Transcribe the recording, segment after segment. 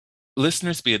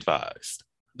Listeners be advised.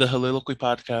 The Holiloquy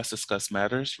podcast discuss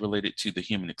matters related to the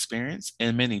human experience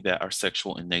and many that are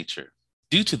sexual in nature.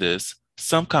 Due to this,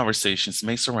 some conversations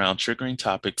may surround triggering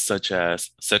topics such as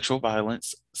sexual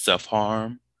violence, self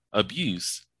harm,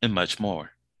 abuse, and much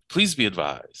more. Please be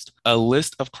advised a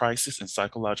list of crisis and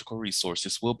psychological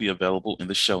resources will be available in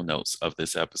the show notes of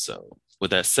this episode.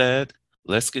 With that said,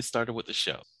 let's get started with the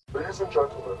show. Ladies and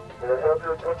gentlemen, may I have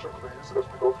your attention please as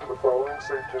we go through the following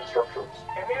safety instructions.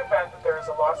 In the event that there is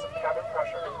a loss of cabin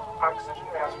pressure, oxygen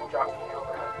mask will drop from the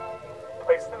overhead.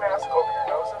 Place the mask over your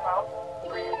nose and mouth.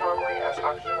 Breathe normally as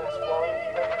oxygen is flowing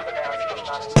even if the mask is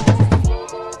not inflated.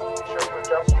 Be sure to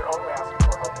adjust your own mask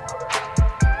before helping others.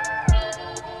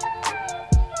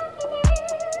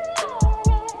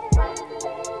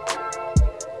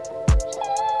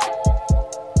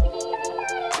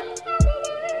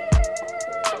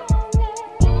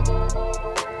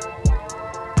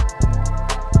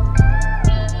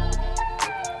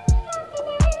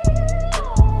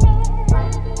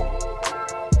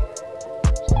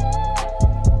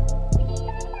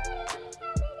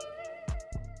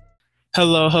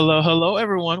 Hello,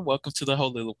 everyone. Welcome to the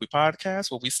Holiloquy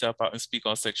podcast, where we step out and speak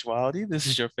on sexuality. This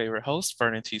is your favorite host,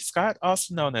 Vernon T. Scott,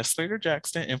 also known as Slater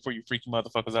Jackson, and for you freaky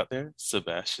motherfuckers out there,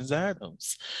 Sebastian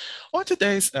Adams. On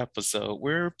today's episode,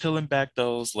 we're peeling back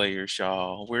those layers,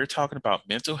 y'all. We're talking about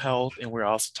mental health, and we're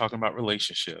also talking about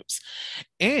relationships.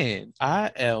 And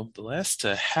I am blessed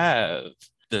to have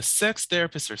the sex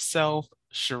therapist herself,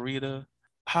 Sharita.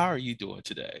 How are you doing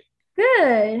today?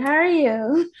 Good. How are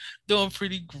you? Doing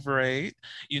pretty great.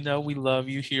 You know, we love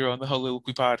you here on the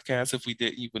Holiloquy podcast. If we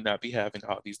didn't, you would not be having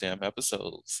all these damn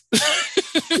episodes.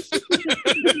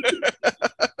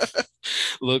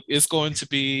 Look, it's going to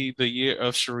be the year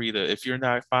of Sharita. If you're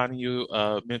not finding you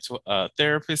a mental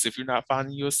therapist, if you're not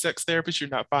finding you a sex therapist, you're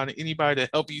not finding anybody to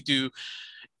help you do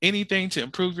anything to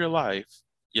improve your life,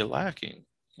 you're lacking.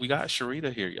 We got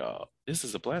Sharita here, y'all. This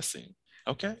is a blessing.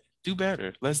 Okay? Do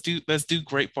better. Let's do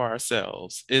great for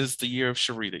ourselves. It's the year of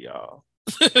Sharita, y'all.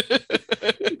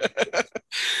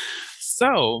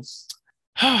 So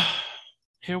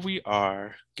here we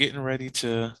are getting ready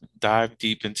to dive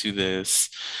deep into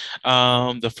this.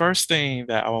 The first thing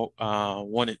that I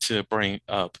wanted to bring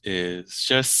up is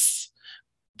just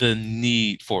the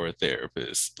need for a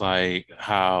therapist, like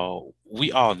how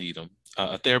we all need them.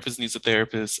 A therapist needs a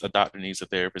therapist, a doctor needs a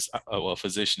therapist, a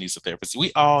physician needs a therapist.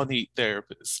 We all need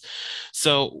therapists.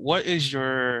 So, what is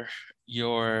your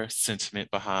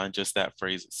sentiment behind just that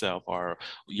phrase itself, or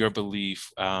your belief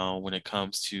when it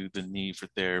comes to the need for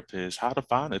therapists, how to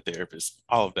find a therapist,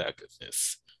 all of that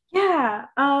goodness? Yeah.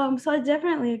 So I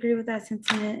definitely agree with that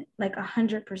sentiment, like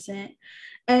 100%.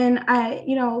 And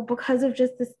because of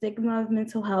just the stigma of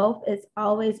mental health, it's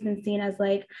always been seen as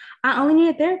like, I only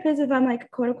need a therapist if I'm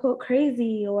like quote unquote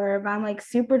crazy, or if I'm like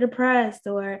super depressed,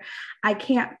 or I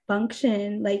can't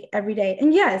function like every day.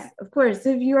 And yes, of course,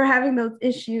 if you are having those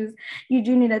issues, you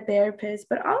do need a therapist,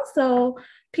 but also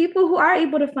people who are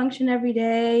able to function every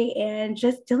day and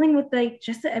just dealing with like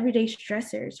just the everyday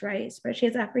stressors, right? Especially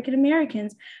as African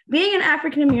Americans. Being an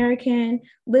African American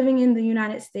living in the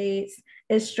United States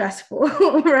is stressful,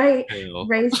 right? Hell.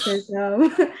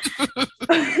 Racism.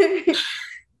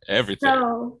 Everything.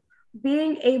 So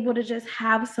being able to just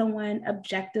have someone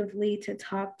objectively to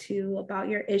talk to about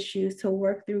your issues, to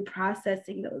work through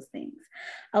processing those things.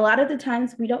 A lot of the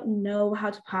times we don't know how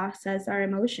to process our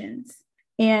emotions.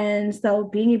 And so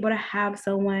being able to have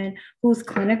someone who's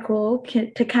clinical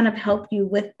to kind of help you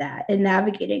with that and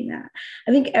navigating that.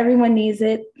 I think everyone needs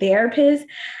it. Therapists,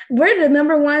 we're the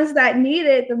number ones that need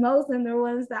it the most, and the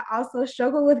ones that also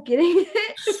struggle with getting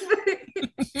it.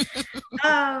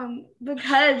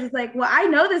 Because it's like, well, I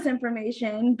know this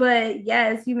information, but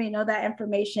yes, you may know that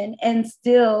information, and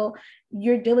still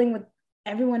you're dealing with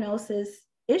everyone else's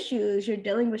issues. You're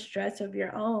dealing with stress of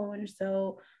your own.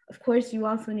 So of course you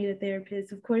also need a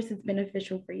therapist. Of course it's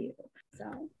beneficial for you.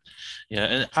 So Yeah,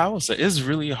 and I would say it's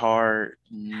really hard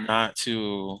not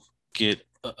to get,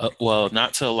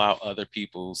 not to allow other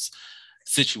people's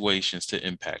situations to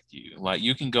impact you. Like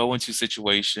you can go into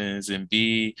situations and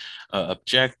be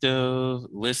objective,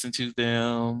 listen to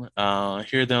them,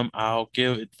 hear them out,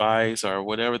 give advice or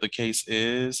whatever the case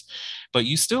is, but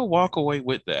you still walk away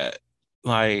with that.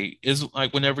 Like it's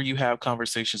like whenever you have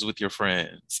conversations with your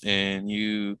friends and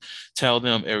you tell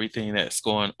them everything that's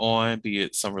going on, be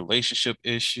it some relationship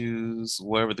issues,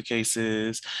 whatever the case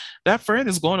is, that friend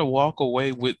is going to walk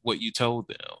away with what you told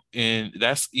them. And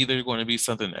that's either going to be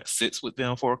something that sits with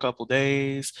them for a couple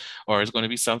days, or it's going to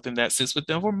be something that sits with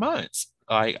them for months.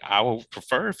 Like I would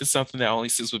prefer if it's something that only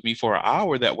sits with me for an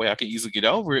hour, that way I can easily get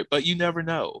over it, but you never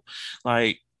know.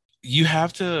 Like you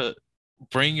have to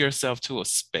bring yourself to a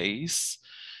space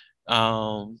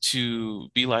to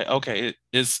be like, okay,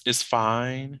 it's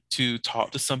fine to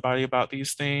talk to somebody about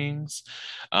these things.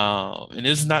 And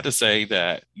it's not to say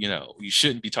that, you know, you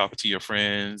shouldn't be talking to your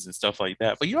friends and stuff like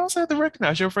that, but you also have to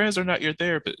recognize your friends are not your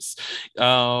therapists.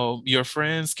 Your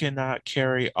friends cannot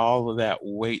carry all of that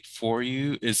weight for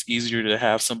you. It's easier to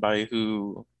have somebody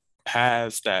who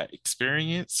has that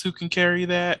experience who can carry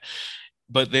that,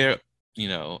 but they're, you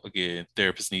know, again,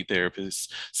 therapists need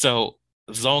therapists. So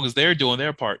as long as they're doing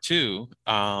their part too,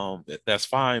 that's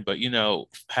fine. But you know,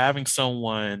 having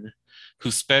someone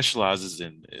who specializes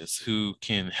in this, who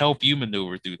can help you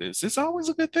maneuver through this, it's always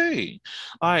a good thing.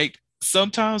 Like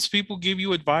sometimes people give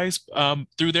you advice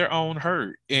through their own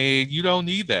hurt, and you don't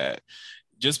need that.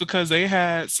 Just because they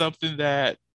had something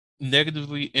that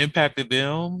negatively impacted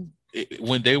them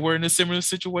when they were in a similar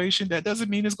situation, that doesn't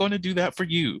mean it's going to do that for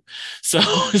you. So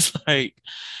it's like,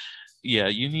 yeah,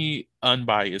 you need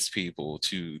unbiased people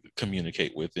to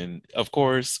communicate with. And of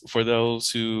course, for those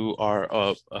who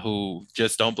are who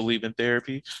just don't believe in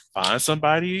therapy, find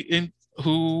somebody in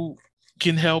who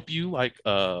can help you, like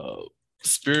a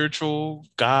spiritual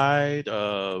guide,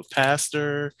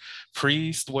 pastor,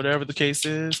 priest, whatever the case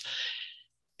is,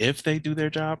 if they do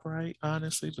their job right,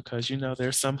 honestly, because you know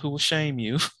there's some who will shame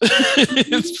you.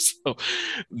 So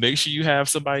make sure you have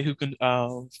somebody who can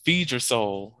feed your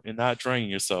soul and not drain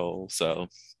your soul. So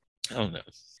I don't know.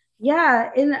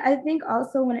 Yeah, and I think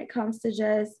also when it comes to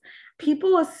just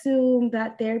people assume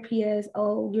that therapy is,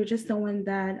 oh, you're just someone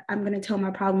that I'm going to tell my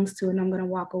problems to and I'm going to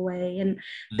walk away. And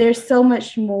there's so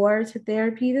much more to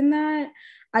therapy than that.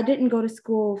 I didn't go to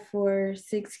school for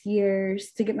 6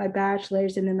 years to get my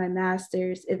bachelor's and then my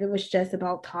master's if it was just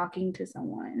about talking to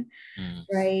someone, Mm.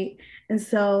 right? And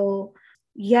so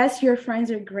yes, your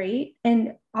friends are great.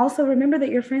 And also remember that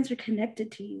your friends are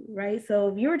connected to you, right? So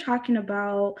if you were talking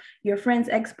about your friend's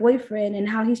ex-boyfriend and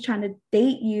how he's trying to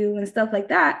date you and stuff like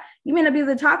that, you may not be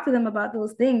able to talk to them about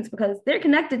those things because they're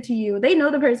connected to you. They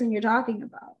know the person you're talking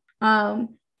about.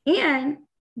 And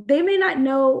they may not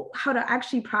know how to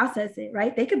actually process it,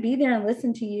 right? They could be there and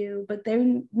listen to you, but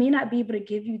they may not be able to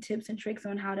give you tips and tricks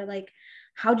on how to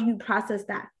how do you process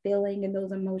that feeling and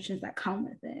those emotions that come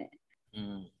with it.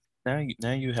 Mm.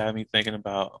 Now you have me thinking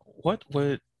about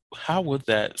how would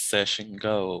that session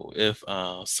go if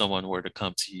someone were to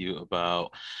come to you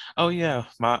about, oh yeah,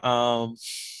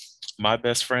 my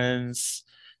best friend's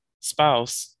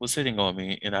spouse was hitting on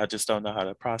me and I just don't know how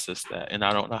to process that, and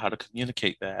I don't know how to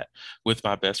communicate that with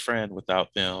my best friend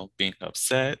without them being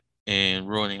upset and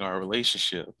ruining our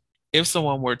relationship. If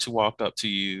someone were to walk up to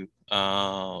you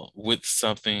with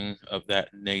something of that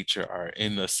nature or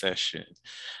in the session,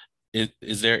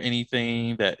 is there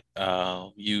anything that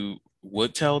you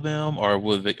would tell them, or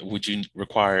would you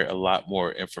require a lot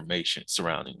more information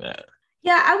surrounding that?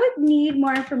 Yeah, I would need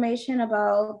more information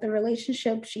about the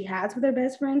relationship she has with her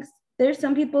best friend. There's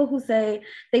some people who say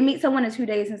they meet someone in 2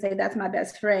 days and say that's my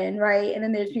best friend, right? And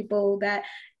then there's people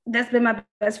that's been my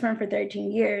best friend for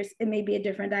 13 years. It may be a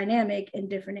different dynamic and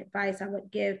different advice I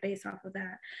would give based off of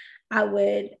that. I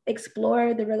would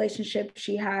explore the relationship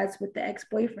she has with the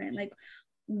ex-boyfriend. Like,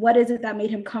 what is it that made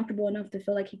him comfortable enough to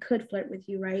feel like he could flirt with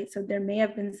you, right? So there may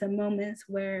have been some moments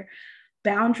where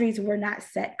boundaries were not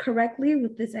set correctly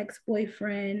with this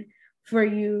ex-boyfriend for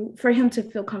him to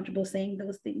feel comfortable saying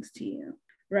those things to you,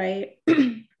 right?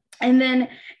 And then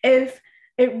if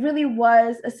it really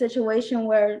was a situation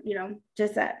where,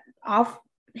 just that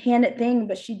off-handed thing,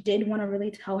 but she did want to really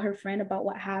tell her friend about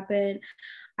what happened,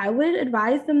 I would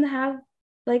advise them to have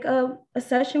like a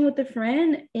session with the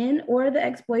friend in or the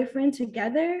ex-boyfriend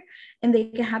together, and they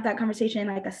can have that conversation in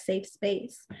like a safe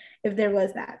space if there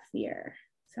was that fear.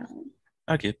 So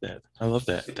I get that. I love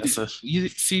that. You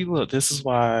see, look, this is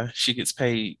why she gets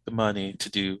paid the money to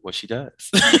do what she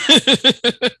does.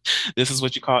 This is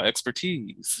what you call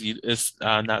expertise. It's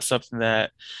not something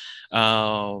that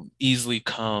easily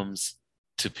comes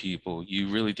to people. You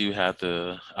really do have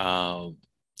to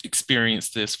experience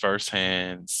this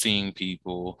firsthand, seeing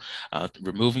people,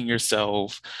 removing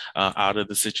yourself out of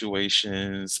the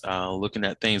situations, looking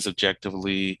at things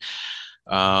objectively,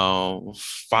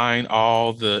 find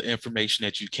all the information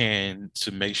that you can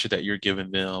to make sure that you're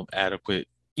giving them adequate,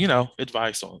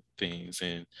 advice on things,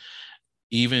 and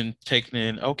even taking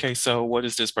in, okay, so what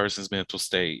is this person's mental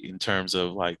state in terms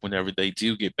of like whenever they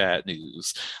do get bad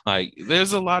news? Like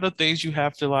there's a lot of things you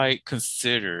have to like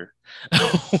consider.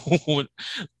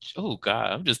 Oh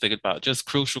God, I'm just thinking about just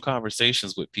crucial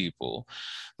conversations with people.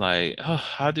 Like, oh,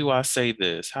 how do I say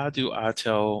this? How do I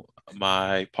tell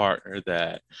my partner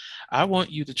that I want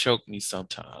you to choke me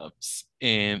sometimes?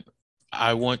 And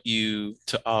I want you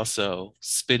to also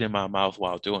spit in my mouth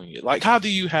while doing it. Like, how do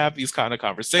you have these kind of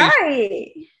conversations?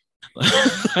 Right.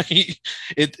 Like, it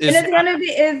And is it's not. gonna be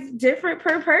it's different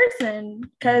per person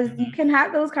because you Mhm. can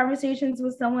have those conversations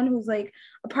with someone who's like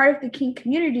a part of the kink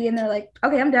community and they're like,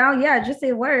 okay, I'm down, yeah, just say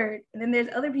a word. And then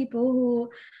there's other people who,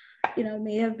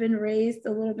 may have been raised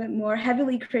a little bit more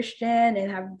heavily Christian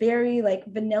and have very like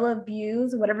vanilla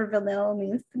views, whatever vanilla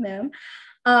means to them,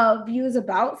 views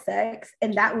about sex,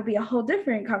 and that would be a whole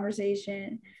different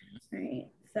conversation, right?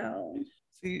 So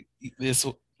See, this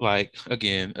like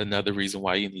again another reason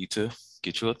why you need to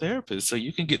get you a therapist so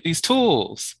you can get these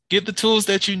tools. Get the tools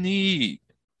that you need.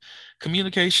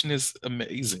 Communication is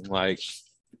amazing. Like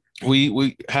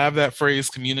we have that phrase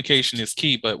communication is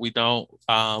key, but we don't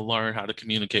learn how to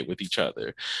communicate with each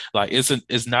other. Like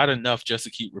it's not enough just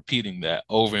to keep repeating that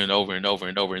over and over and over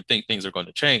and over and think things are going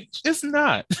to change. It's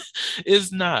not.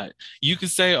 It's not. You can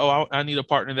say, oh, I need a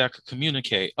partner that could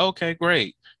communicate. Okay,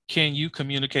 great. Can you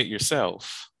communicate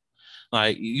yourself?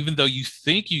 Like, even though you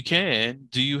think you can,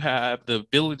 do you have the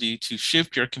ability to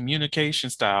shift your communication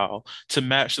style to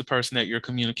match the person that you're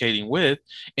communicating with?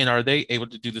 And are they able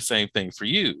to do the same thing for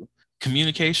you?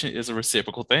 Communication is a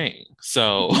reciprocal thing.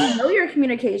 So, do you know your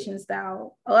communication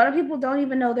style? A lot of people don't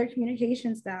even know their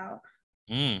communication style.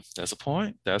 that's a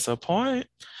point. That's a point.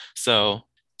 So,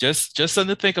 just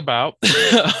something to think about.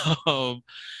 um,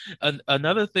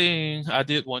 Another thing I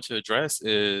did want to address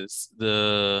is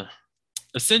the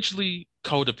essentially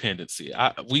codependency.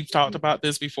 We've talked about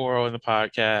this before on the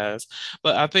podcast,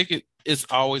 but I think it's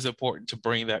always important to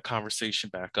bring that conversation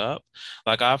back up.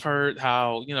 Like I've heard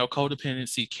how,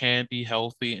 codependency can be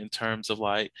healthy in terms of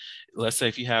like, let's say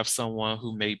if you have someone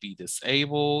who may be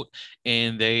disabled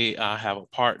and they have a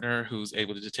partner who's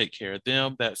able to take care of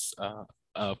them, that's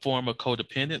a form of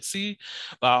codependency.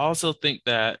 But I also think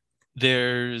that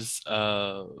there's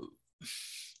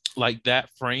like that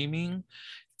framing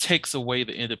takes away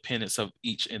the independence of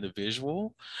each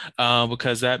individual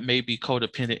because that may be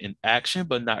codependent in action,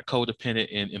 but not codependent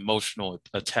in emotional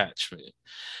attachment.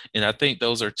 And I think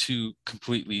those are two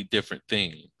completely different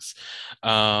things.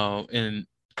 And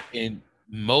in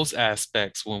most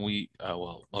aspects, when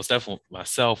well, most definitely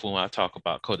myself, when I talk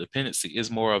about codependency, is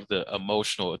more of the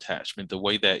emotional attachment, the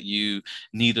way that you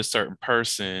need a certain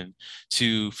person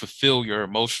to fulfill your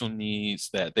emotional needs,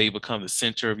 that they become the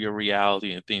center of your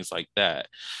reality, and things like that.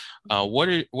 What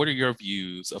are your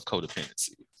views of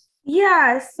codependency?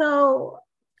 Yeah, so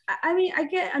I mean, I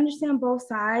get understand both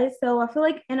sides. So I feel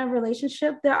like in a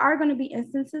relationship, there are going to be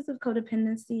instances of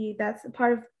codependency. That's a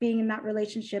part of being in that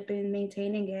relationship and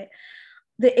maintaining it.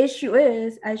 The issue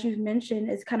is, as you've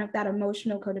mentioned, is kind of that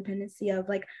emotional codependency of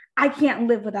like, I can't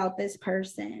live without this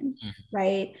person, Mhm.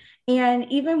 right? And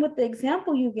even with the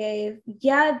example you gave,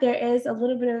 yeah, there is some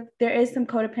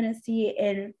codependency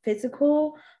in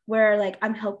physical, where like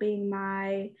I'm helping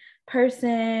my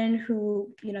person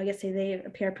who, let's say they are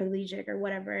paraplegic or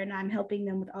whatever, and I'm helping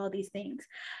them with all these things.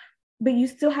 But you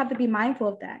still have to be mindful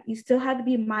of that. You still have to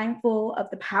be mindful of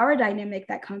the power dynamic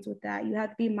that comes with that. You have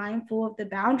to be mindful of the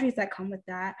boundaries that come with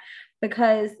that,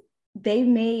 because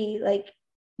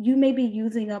you may be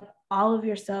using up all of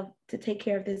yourself to take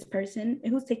care of this person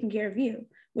who's taking care of you,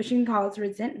 which can cause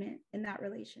resentment in that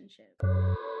relationship.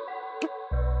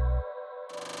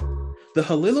 The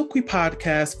Holiloquy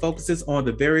podcast focuses on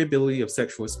the variability of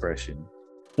sexual expression.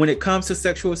 When it comes to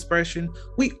sexual expression,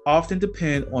 we often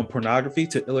depend on pornography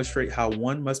to illustrate how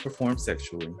one must perform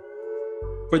sexually.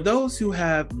 For those who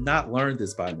have not learned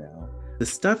this by now, the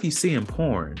stuff you see in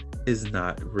porn is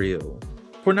not real.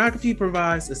 Pornography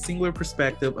provides a singular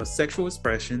perspective of sexual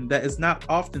expression that is not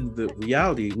often the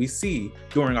reality we see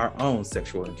during our own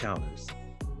sexual encounters.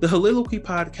 The Holiloquy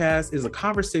podcast is a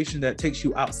conversation that takes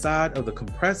you outside of the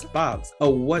compressed box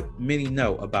of what many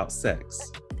know about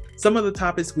sex. Some of the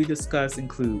topics we discuss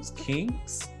includes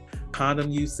kinks,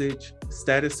 condom usage,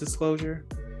 status disclosure,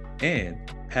 and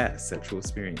past sexual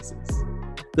experiences.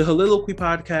 The Holiloquy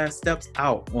podcast steps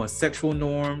out on sexual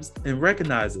norms and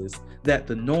recognizes that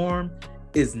the norm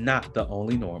is not the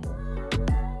only normal.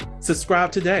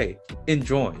 Subscribe today and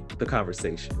join the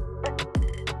conversation.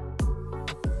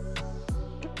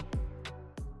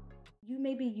 You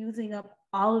may be using up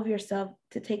all of yourself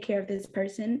to take care of this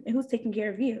person who's taking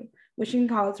care of you, which can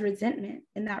cause resentment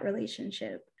in that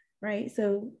relationship, right?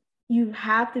 So you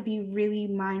have to be really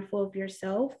mindful of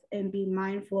yourself and be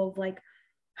mindful of like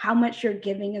how much you're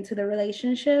giving into the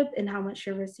relationship and how much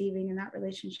you're receiving in that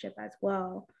relationship as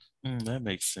well. That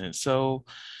makes sense. So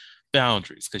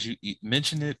boundaries, because you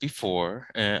mentioned it before,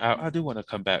 and I do want to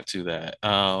come back to that.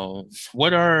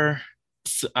 What are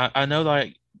I know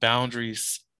like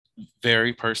boundaries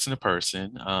vary person to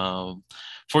person.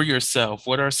 For yourself,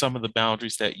 what are some of the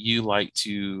boundaries that you like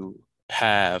to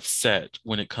have set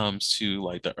when it comes to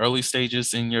like the early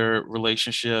stages in your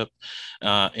relationship?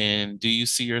 And do you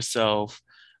see yourself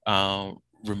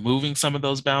removing some of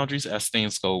those boundaries as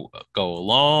things go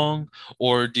along,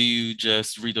 or do you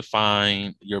just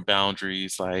redefine your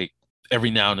boundaries like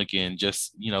every now and again,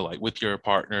 just like with your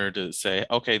partner to say,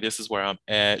 okay, this is where I'm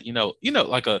at,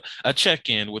 like a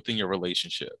check-in within your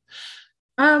relationship?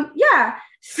 Yeah.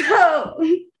 So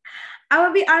I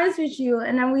would be honest with you,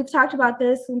 and then we've talked about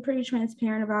this. I'm pretty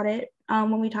transparent about it.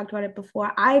 When we talked about it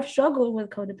before, I've struggled with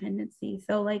codependency.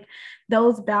 So like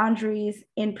those boundaries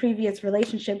in previous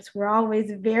relationships were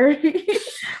always very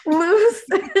loose.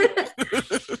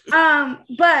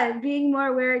 But being more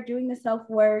aware, doing the self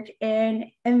work, and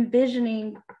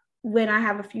envisioning when I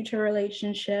have a future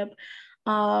relationship,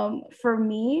 for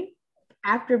me,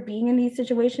 after being in these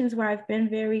situations where I've been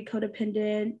very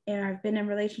codependent and I've been in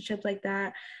relationships like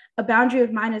that, a boundary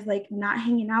of mine is like not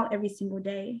hanging out every single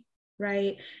day,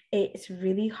 right? It's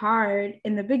really hard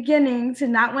in the beginning to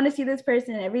not want to see this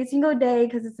person every single day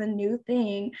because it's a new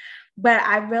thing. But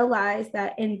I realized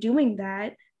that in doing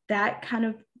that, that kind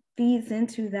of feeds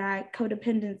into that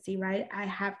codependency, right? I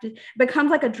have to,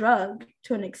 becomes like a drug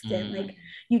to an extent. Like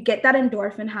you get that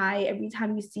endorphin high every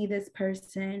time you see this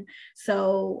person.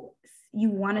 So you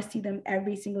want to see them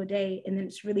every single day. And then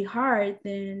it's really hard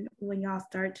then when y'all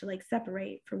start to like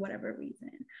separate for whatever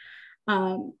reason.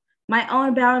 My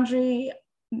own boundary,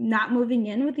 not moving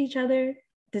in with each other.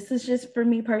 This is just for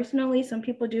me personally. Some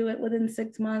people do it within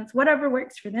 6 months, whatever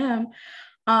works for them.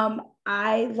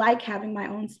 I like having my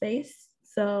own space.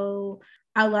 So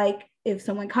I like if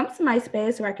someone comes to my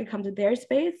space or I could come to their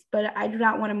space, but I do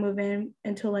not want to move in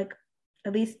until like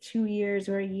at least 2 years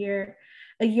or a year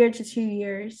to 2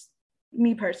 years,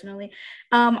 me personally.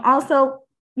 Also,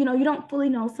 you don't fully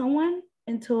know someone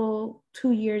until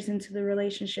 2 years into the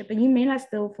relationship, and you may not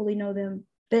still fully know them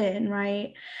then,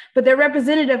 right? But their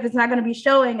representative is not going to be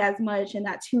showing as much in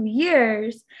that 2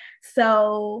 years.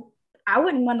 So I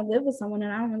wouldn't want to live with someone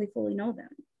and I don't really fully know them.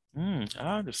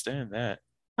 I understand that.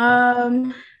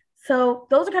 Um, so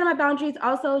those are kind of my boundaries.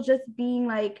 Also, just being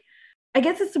like, I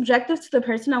guess it's subjective to the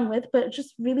person I'm with, but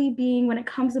just really being, when it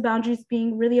comes to boundaries,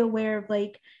 being really aware of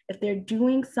like if they're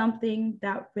doing something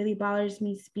that really bothers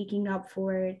me, speaking up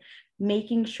for it,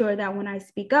 making sure that when I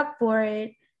speak up for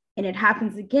it and it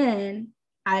happens again,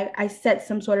 I set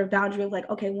some sort of boundary of like,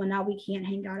 okay, well, now we can't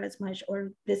hang out as much,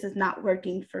 or this is not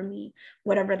working for me,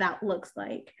 whatever that looks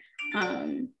like.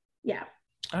 Yeah.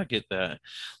 I get that.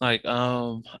 Like,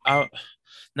 I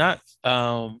not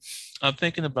I'm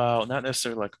thinking about not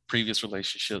necessarily like previous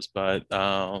relationships, but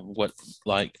what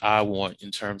like I want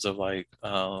in terms of like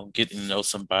getting to know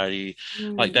somebody,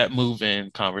 like that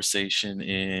move-in conversation,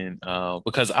 and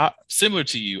because I, similar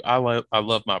to you, I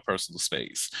love my personal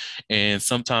space, and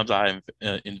sometimes I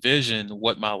envision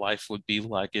what my life would be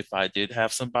like if I did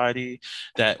have somebody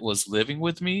that was living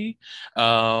with me.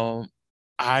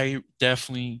 I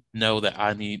definitely know that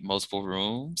I need multiple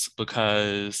rooms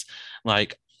because,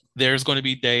 like, there's going to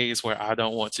be days where I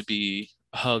don't want to be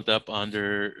hugged up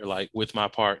under, like, with my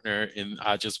partner, and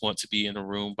I just want to be in a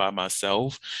room by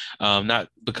myself. Not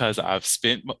because I've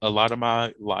spent a lot of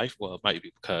my life, well, it might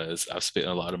be because I've spent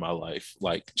a lot of my life,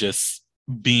 like, just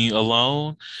being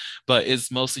alone, but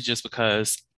it's mostly just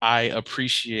because I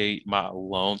appreciate my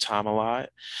alone time a lot.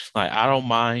 Like, I don't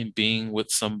mind being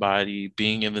with somebody,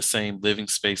 being in the same living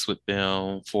space with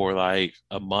them for like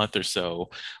a month or so,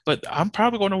 but I'm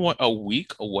probably going to want a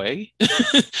week away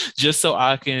just so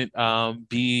I can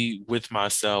be with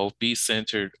myself, be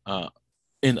centered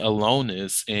in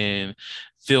aloneness, and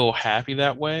feel happy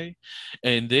that way.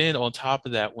 And then on top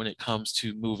of that, when it comes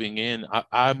to moving in,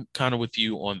 I'm kind of with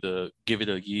you on the give it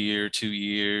a year, 2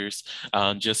 years,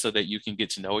 just so that you can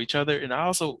get to know each other. And I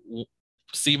also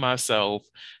see myself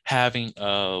having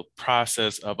a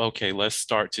process of, okay, let's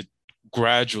start to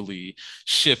gradually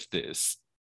shift this.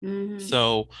 Mm-hmm.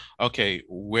 So, okay,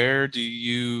 where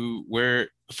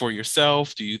for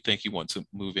yourself, do you think you want to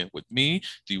move in with me?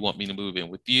 Do you want me to move in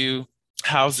with you?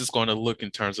 How's this going to look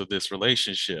in terms of this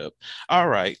relationship? All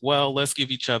right, well, let's give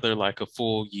each other like a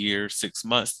full year, 6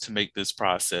 months to make this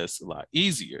process a lot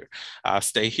easier. I'll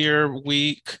stay here a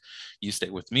week, you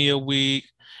stay with me a week,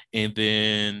 and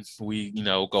then we,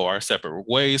 go our separate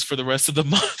ways for the rest of the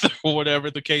month or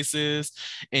whatever the case is,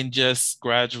 and just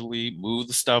gradually move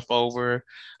the stuff over.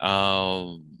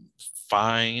 um,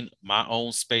 Find my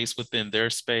own space within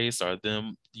their space, or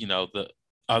them, the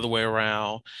other way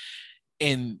around,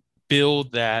 and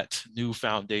build that new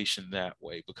foundation that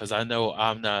way, because I know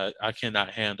I cannot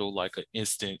handle like an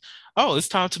instant, oh, it's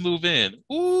time to move in.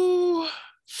 Ooh,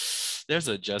 there's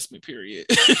an adjustment period.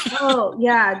 Oh,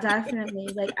 yeah, definitely.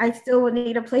 Like I still would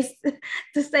need a place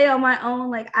to stay on my own.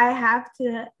 Like I have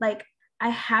to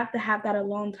have that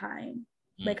alone time.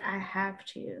 Like I have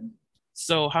to.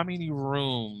 So, how many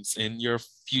rooms in your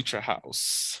future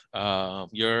house,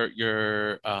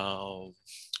 your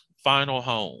final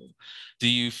home, do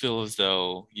you feel as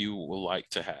though you would like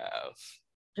to have?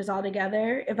 Just all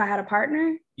together. If I had a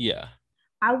partner, Yeah.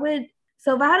 I would.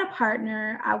 So if I had a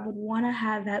partner, I would want to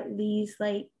have at least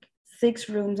like 6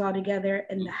 rooms all together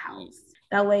in the Ooh. house.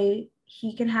 That way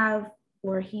he can have,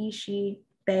 or he, she,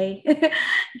 they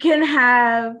can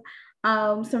have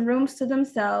some rooms to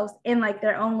themselves in like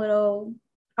their own little.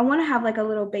 I want to have like a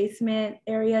little basement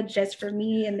area just for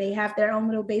me, and they have their own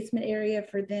little basement area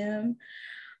for them.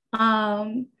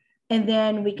 Um, and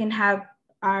then we can have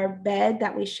our bed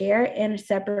that we share in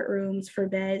separate rooms for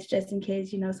beds, just in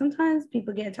case, sometimes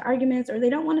people get into arguments or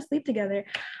they don't want to sleep together.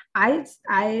 I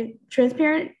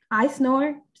transparent, I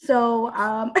snore. So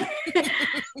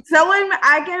someone,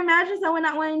 I can imagine someone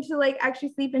not wanting to like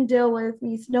actually sleep and deal with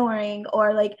me snoring,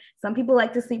 or like some people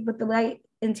like to sleep with the light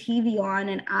and TV on,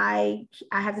 and I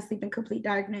have to sleep in complete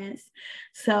darkness.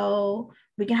 So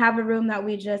we can have a room that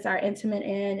we just are intimate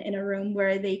in a room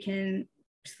where they can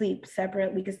sleep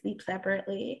separate. We can sleep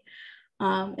separately,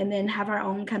 and then have our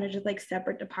own kind of just like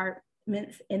separate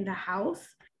departments in the house.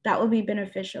 That would be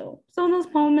beneficial. So in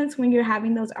those moments when you're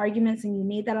having those arguments and you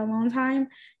need that alone time,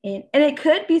 and it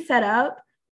could be set up.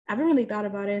 I haven't really thought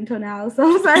about it until now, so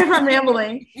I'm sorry if I'm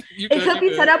rambling. It could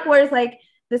be set up where it's like,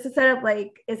 this is set up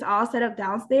like it's all set up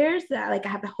downstairs, that like I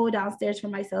have the whole downstairs for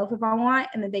myself if I want,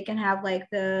 and then they can have like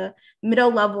the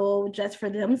middle level just for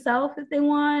themselves if they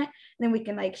want. And then we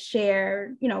can like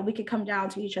share, we could come down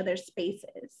to each other's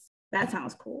spaces. That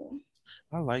sounds cool.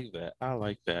 I like that. I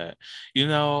like that.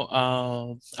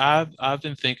 I've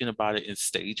been thinking about it in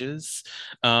stages.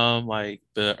 Like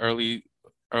the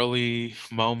early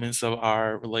moments of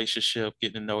our relationship,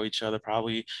 getting to know each other,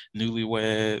 probably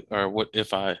newlywed, or what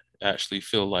if I actually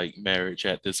feel like marriage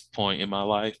at this point in my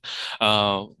life.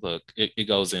 Look, it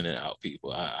goes in and out,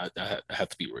 people. I have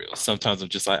to be real. Sometimes I'm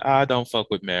just like, I don't fuck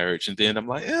with marriage. And then I'm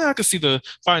like, yeah, I can see the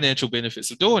financial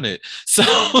benefits of doing it. So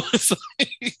it's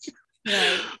like,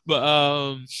 Right.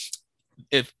 but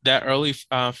if that early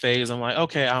phase, I'm like,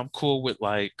 okay, I'm cool with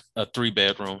like a 3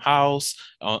 bedroom house.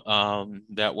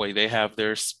 That way they have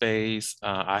their space,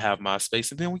 I have my space,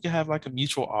 and then we can have like a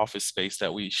mutual office space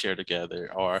that we share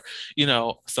together. Or,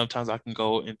 sometimes I can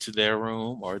go into their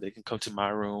room, or they can come to my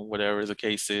room, whatever the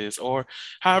case is, or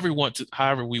however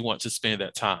we want to spend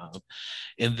that time.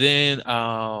 And then,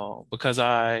 because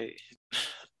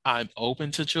I'm open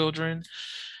to children.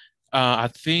 I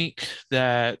think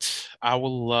that I would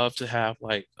love to have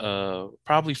like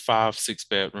probably 5, 6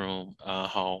 bedroom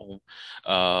home.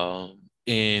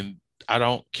 And I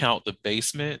don't count the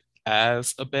basement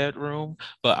as a bedroom,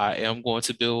 but I am going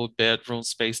to build bedroom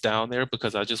space down there,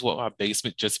 because I just want my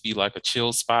basement just to be like a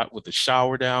chill spot with a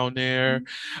shower down there,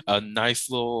 a nice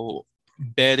little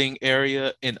bedding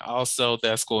area, and also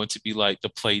that's going to be like the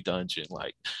play dungeon.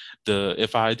 Like,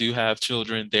 if I do have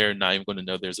children, they're not even going to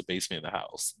know there's a basement in the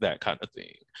house, that kind of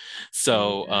thing.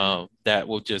 So that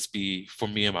will just be for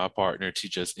me and my partner to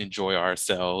just enjoy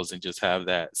ourselves and just have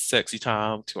that sexy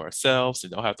time to ourselves,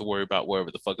 and don't have to worry about whatever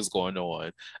the fuck is going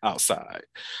on outside.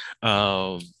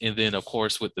 And then of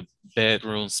course with the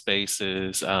bedroom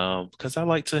spaces, because I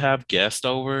like to have guests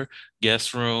over,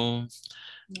 guest room,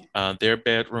 their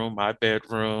bedroom, my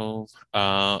bedroom,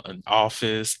 an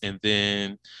office, and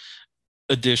then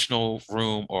additional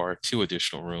room or 2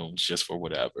 additional rooms just for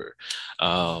whatever.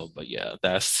 But yeah,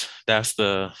 that's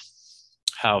the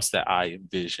house that I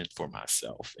envision for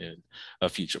myself and a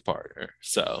future partner.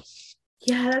 So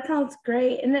Yeah, that sounds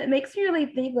great. And it makes me really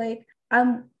think like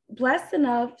I'm blessed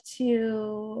enough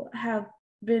to have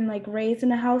been like raised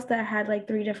in a house that had like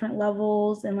 3 different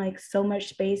levels and like so much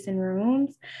space and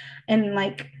rooms. And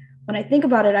like when I think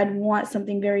about it, I'd want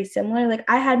something very similar. Like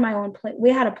I had my own we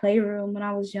had a playroom when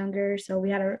I was younger. So we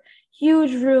had a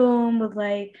huge room with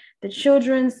like the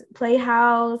children's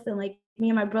playhouse, and like me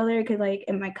and my brother could like,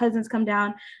 and my cousins come down,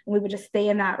 and we would just stay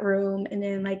in that room. And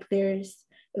then like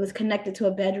it was connected to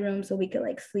a bedroom, so we could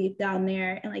like sleep down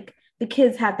there, and like the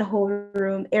kids had the whole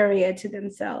room area to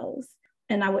themselves.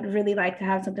 And I would really like to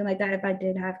have something like that if I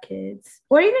did have kids,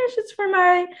 or even just for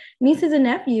my nieces and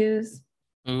nephews.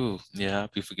 Ooh, yeah, I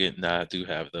be forgetting that I do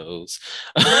have those.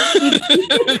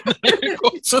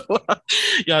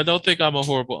 Yeah, don't think I'm a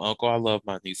horrible uncle. I love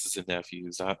my nieces and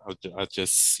nephews. I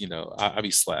just, I be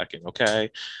slacking,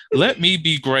 okay? Let me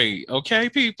be great, okay,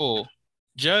 people?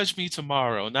 Judge me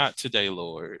tomorrow, not today,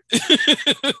 Lord.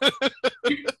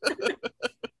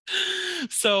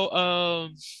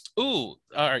 So, ooh,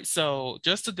 all right. So,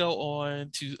 just to go on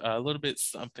to a little bit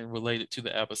something related to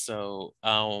the episode,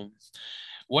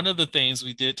 one of the things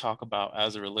we did talk about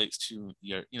as it relates to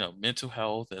your, mental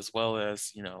health as well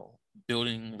as,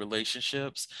 building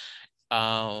relationships,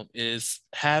 is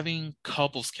having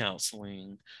couples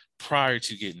counseling prior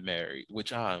to getting married,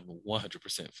 which I'm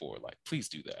 100% for. Like, please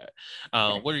do that.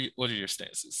 What are your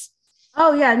stances?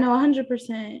 Oh yeah, no,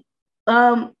 100%.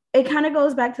 It kind of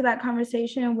goes back to that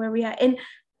conversation where we had in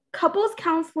couples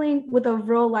counseling with a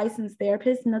real licensed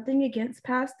therapist, nothing against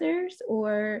pastors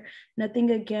or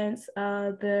nothing against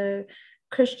the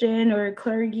Christian or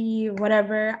clergy,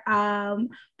 whatever.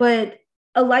 But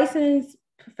a licensed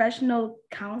professional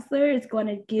counselor is going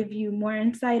to give you more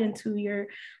insight into your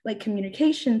like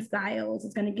communication styles.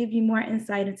 It's going to give you more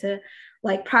insight into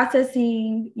like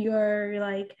processing your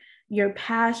like your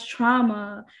past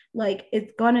trauma. Like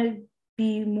it's going to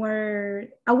be more,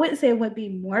 I wouldn't say it would be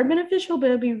more beneficial, but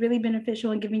it'll be really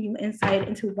beneficial in giving you insight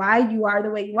into why you are the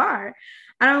way you are.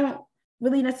 I don't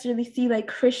really necessarily see like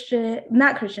Christian,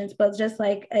 not Christians, but just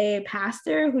like a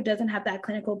pastor who doesn't have that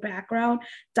clinical background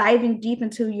diving deep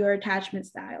into your attachment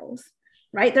styles,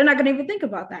 right? They're not going to even think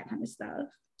about that kind of stuff.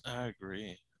 I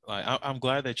agree. Like I'm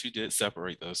glad that you did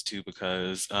separate those two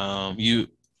because you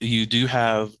do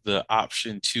have the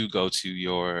option to go to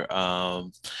your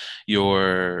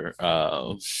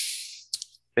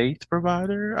faith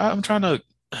provider. I'm trying to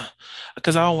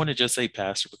because I don't want to just say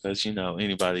pastor because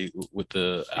anybody with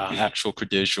the actual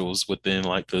credentials within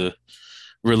like the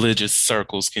religious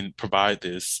circles can provide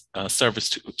this service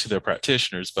to their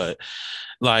practitioners, but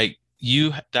like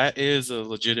that is a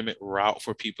legitimate route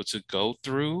for people to go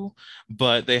through,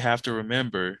 but they have to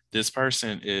remember this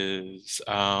person is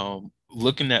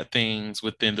looking at things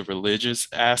within the religious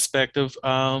aspect of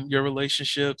your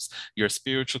relationships, your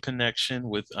spiritual connection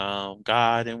with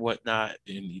God and whatnot,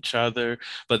 and each other,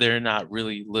 but they're not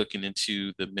really looking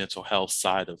into the mental health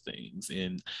side of things.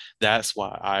 And that's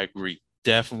why I agree.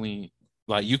 Definitely,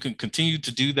 like you can continue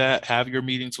to do that, have your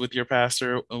meetings with your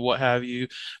pastor and what have you,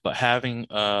 but having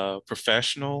a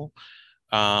professional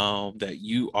that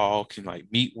you all can like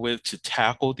meet with to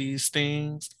tackle these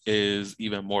things is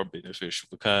even more beneficial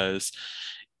because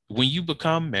when you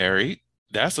become married,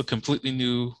 that's a completely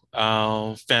new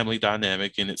family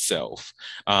dynamic in itself.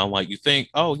 Like you think,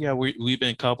 oh yeah, we've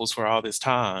been couples for all this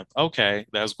time. Okay,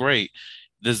 that's great.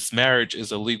 This marriage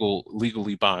is a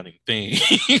legally binding thing.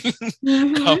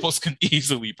 Mm-hmm. Couples can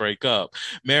easily break up.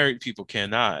 Married people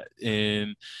cannot.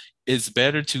 And it's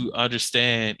better to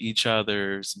understand each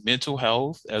other's mental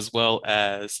health as well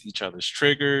as each other's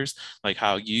triggers, like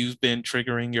how you've been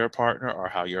triggering your partner or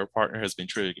how your partner has been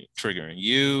triggering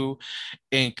you,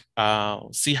 and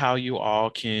see how you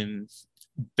all can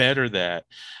better that.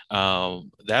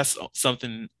 That's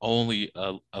something only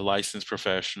a licensed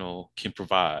professional can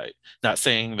provide. Not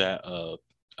saying that a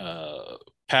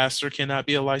pastor cannot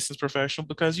be a licensed professional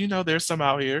because there's some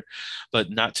out here,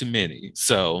 but not too many.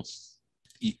 So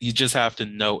you just have to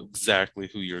know exactly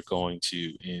who you're going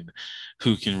to and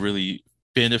who can really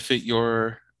benefit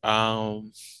your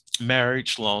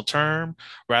marriage long term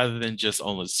rather than just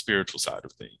on the spiritual side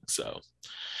of things. So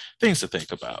things to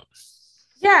think about.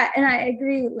 Yeah, and I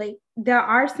agree. Like there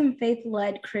are some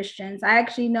faith-led Christians. I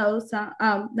actually know some,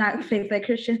 not faith-led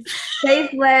Christians,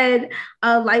 faith-led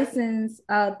licensed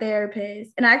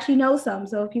therapists, and I actually know some.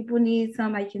 So if people need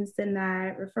some, I can send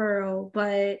that referral.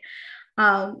 But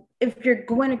if you're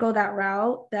going to go that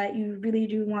route, that you really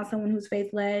do want someone who's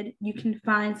faith-led, you can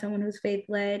find someone who's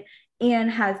faith-led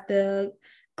and has the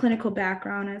clinical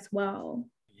background as well.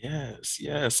 Yes,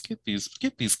 yes. Get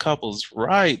these couples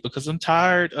right because I'm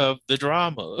tired of the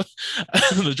drama.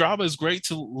 The drama is great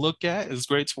to look at, it's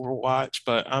great to watch,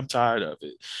 but I'm tired of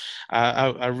it.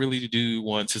 I really do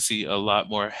want to see a lot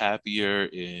more happier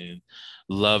and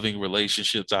loving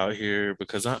relationships out here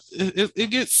because it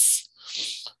gets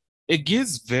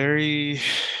very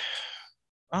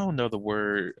I don't know the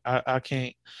word. I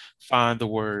can't find the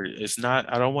word. It's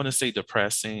not, I don't want to say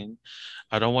depressing.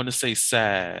 I don't want to say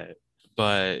sad,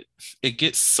 but it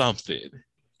gets something.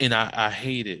 And I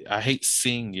hate it. I hate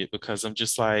seeing it because I'm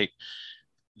just like,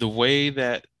 the way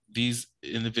that these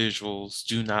individuals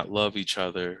do not love each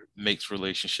other makes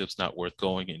relationships not worth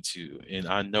going into. And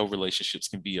I know relationships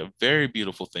can be a very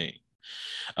beautiful thing.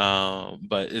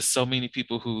 But it's so many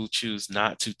people who choose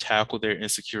not to tackle their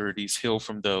insecurities, heal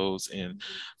from those, and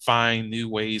find new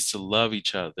ways to love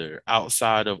each other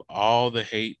outside of all the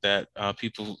hate that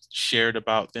people shared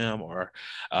about them, or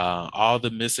all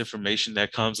the misinformation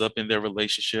that comes up in their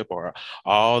relationship, or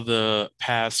all the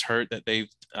past hurt that they've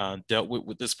dealt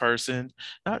with this person.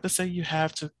 Not to say you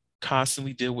have to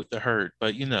constantly deal with the hurt,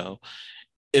 but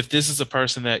if this is a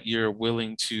person that you're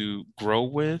willing to grow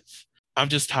with, I'm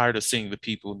just tired of seeing the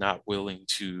people not willing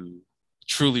to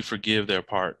truly forgive their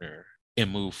partner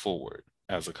and move forward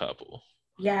as a couple.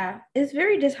 Yeah, it's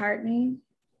very disheartening.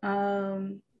 I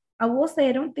will say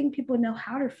I don't think people know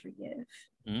how to forgive.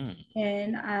 Mm.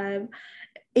 And I've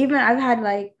had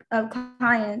like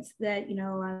clients that,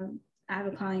 I have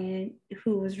a client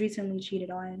who was recently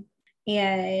cheated on,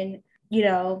 and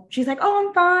she's like, oh,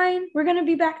 I'm fine, we're gonna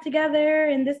be back together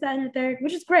and this, that, and the third,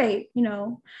 which is great.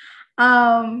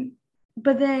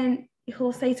 But then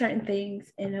he'll say certain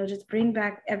things and he'll just bring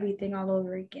back everything all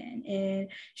over again, and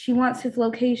she wants his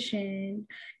location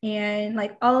and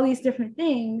like all these different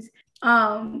things.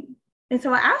 And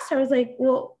so I asked her, I was like,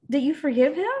 well, did you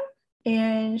forgive him?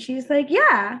 And she's like,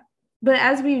 yeah. But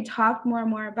as we talked more and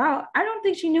more about, I don't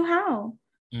think she knew how.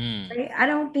 Right? I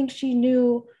don't think she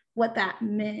knew what that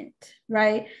meant.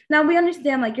 Right? Now we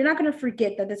understand, like, you're not going to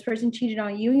forget that this person cheated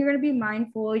on you. You're going to be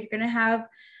mindful. You're going to have,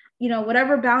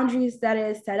 whatever boundaries that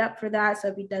is set up for that. So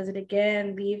if he does it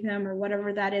again, leave him, or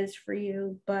whatever that is for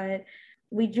you. But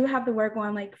we do have to work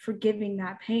on like forgiving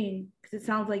that pain, because it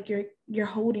sounds like you're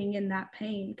holding in that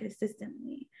pain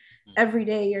consistently. Every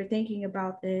day you're thinking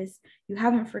about this. You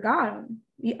haven't forgotten.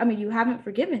 You haven't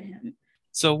forgiven him.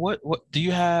 So what do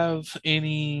you have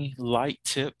any light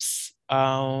tips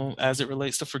as it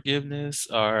relates to forgiveness,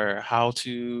 or how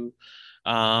to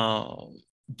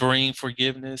bring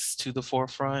forgiveness to the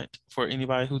forefront for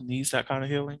anybody who needs that kind of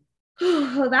healing?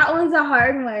 That one's a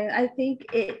hard one. I think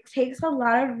it takes a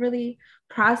lot of really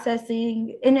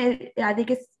processing, and I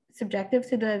think it's subjective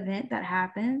to the event that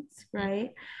happens,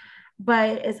 right?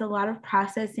 But it's a lot of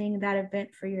processing that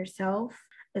event for yourself.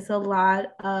 It's a lot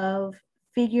of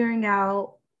figuring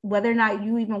out whether or not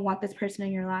you even want this person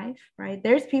in your life, right?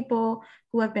 There's people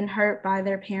who have been hurt by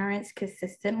their parents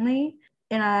consistently,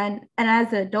 and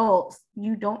as adults,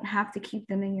 you don't have to keep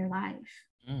them in your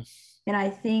life. And I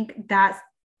think that's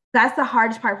the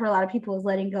hardest part for a lot of people, is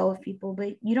letting go of people.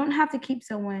 But you don't have to keep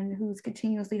someone who's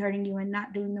continuously hurting you and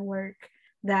not doing the work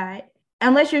that,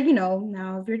 unless you're,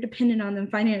 now if you're dependent on them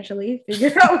financially,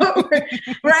 figure out what works,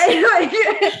 right?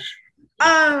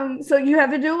 Like, so you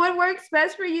have to do what works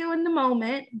best for you in the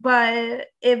moment. But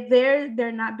if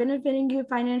they're not benefiting you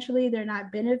financially, they're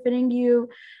not benefiting you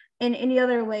in any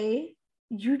other way,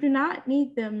 you do not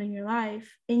need them in your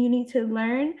life. And you need to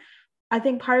learn. I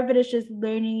think part of it is just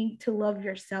learning to love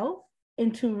yourself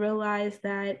and to realize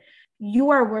that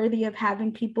you are worthy of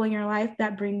having people in your life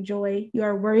that bring joy. You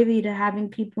are worthy to having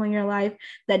people in your life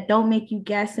that don't make you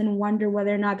guess and wonder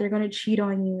whether or not they're going to cheat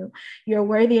on you. You're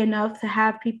worthy enough to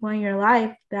have people in your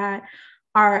life that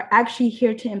are actually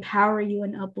here to empower you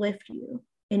and uplift you.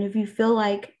 And if you feel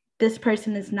like this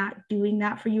person is not doing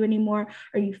that for you anymore,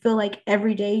 or you feel like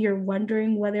every day you're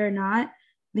wondering whether or not,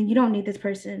 then you don't need this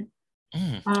person.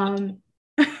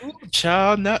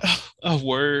 Child, not a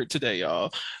word today,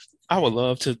 y'all. I would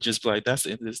love to just be like, that's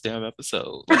the end of this damn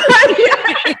episode.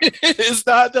 It's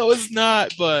not, though. It's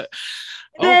not. But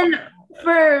then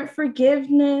for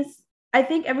forgiveness, I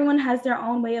think everyone has their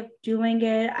own way of doing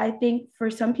it. I think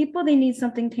for some people, they need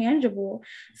something tangible.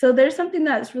 So there's something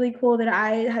that's really cool that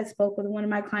I had spoke with one of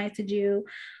my clients to do.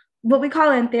 What we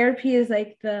call it in therapy is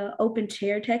like the open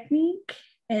chair technique.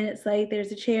 And it's like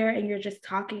there's a chair and you're just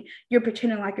talking, you're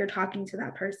pretending like you're talking to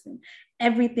that person.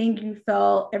 Everything you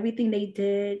felt, everything they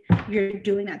did, you're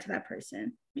doing that to that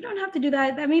person. You don't have to do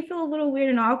that. That may feel a little weird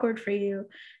and awkward for you.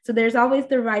 So there's always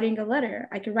the writing a letter.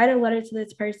 I can write a letter to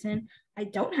this person. I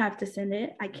don't have to send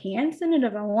it. I can send it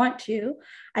if I want to.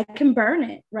 I can burn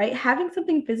it, right? Having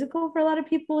something physical for a lot of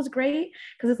people is great,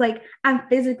 because it's like I'm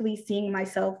physically seeing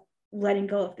myself letting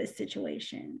go of this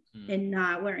situation and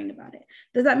not worrying about it.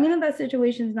 Does that mean that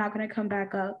situation is not going to come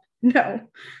back up? No.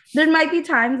 There might be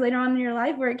times later on in your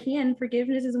life where it can.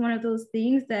 Forgiveness is one of those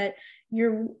things that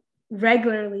you're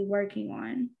regularly working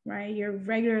on, right? You're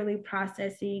regularly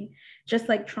processing, just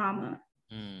like trauma.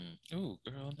 Oh,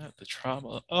 girl, not the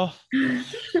trauma. Oh,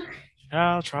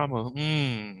 child trauma.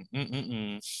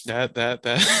 That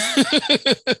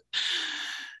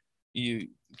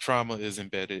trauma is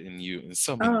embedded in you in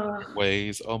so many different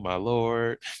ways. Oh my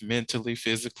Lord, mentally,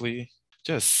 physically.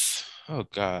 just, oh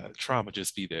God, trauma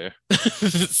just be there.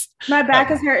 My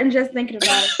back is hurting just thinking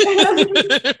about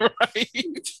it.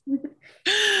 Right.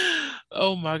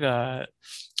 Oh my God.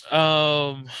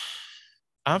 Um,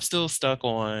 I'm still stuck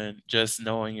on just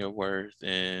knowing your worth.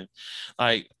 And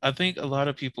like, I think a lot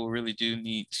of people really do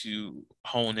need to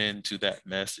hone into that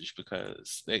message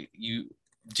because you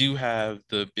do have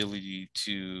the ability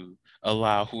to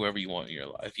allow whoever you want in your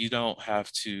life. You don't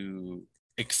have to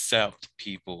accept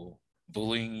people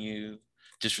bullying you,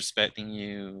 disrespecting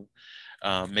you,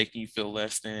 making you feel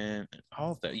less than,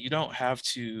 all of that. You don't have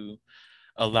to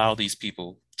allow these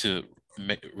people to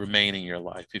remain in your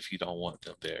life if you don't want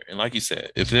them there. And like you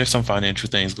said, if there's some financial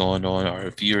things going on, or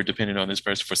if you're dependent on this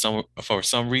person for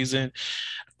some reason,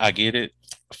 I get it.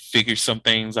 Figure some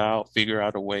things out. Figure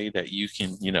out a way that you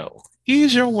can,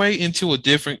 ease your way into a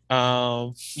different,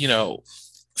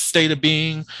 state of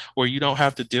being where you don't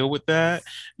have to deal with that.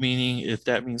 Meaning, if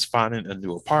that means finding a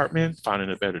new apartment, finding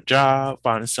a better job,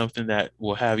 finding something that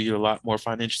will have you a lot more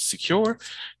financially secure,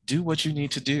 do what you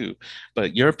need to do.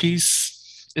 But your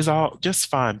peace is all, just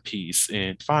find peace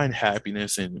and find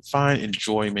happiness and find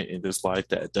enjoyment in this life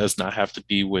that does not have to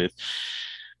be with,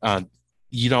 uh,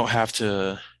 you don't have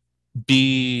to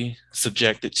be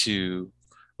subjected to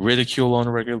ridicule on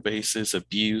a regular basis,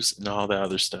 abuse, and all that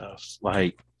other stuff.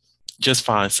 Like, just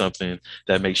find something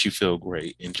that makes you feel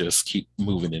great and just keep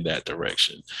moving in that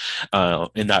direction,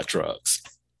 and not drugs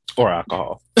or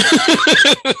alcohol.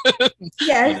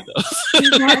 Yes.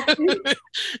 Exactly.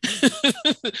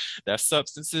 That's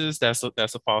substances. That's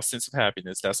a false sense of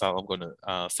happiness. That's all I'm going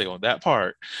to say on that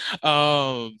part.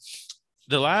 Um,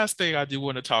 the last thing I do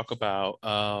want to talk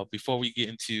about before we get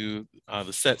into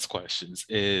the sets questions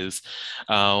is,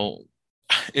 uh,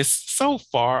 it's so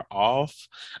far off,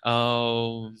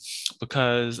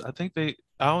 because I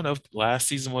don't know if last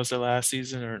season was the last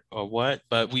season or what,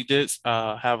 but we did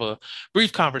have a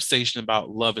brief conversation about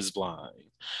Love is Blind.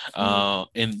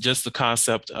 And just the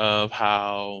concept of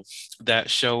how that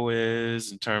show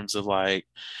is in terms of like,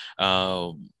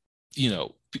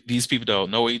 these people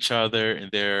don't know each other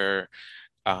and they're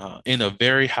in a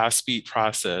very high speed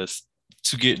process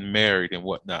to getting married and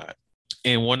whatnot.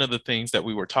 And one of the things that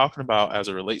we were talking about as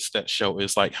it relates to that show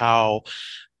is like how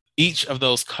each of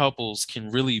those couples can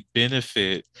really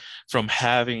benefit from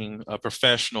having a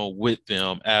professional with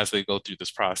them as they go through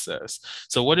this process.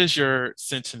 So, what is your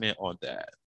sentiment on that?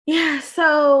 Yeah,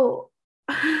 so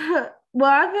well,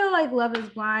 I feel like Love is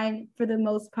Blind for the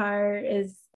most part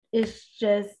is it's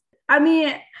just, I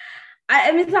mean,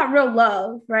 I mean, it's not real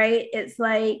love, right? It's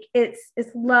like it's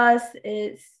lust.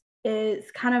 It's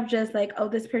kind of just like, oh,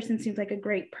 this person seems like a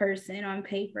great person on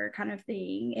paper, kind of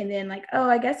thing, and then like, oh,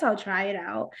 I guess I'll try it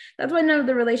out. That's why none of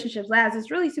the relationships last. It's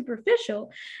really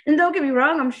superficial. And don't get me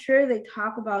wrong, I'm sure they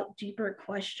talk about deeper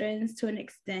questions to an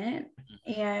extent.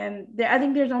 And I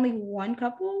think there's only one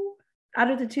couple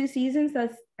out of the 2 seasons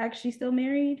that's actually still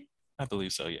married. I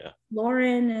believe so, yeah.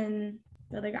 Lauren and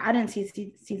the other guy. I didn't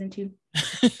see season 2.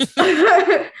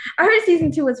 I heard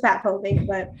season 2 was fat phobic,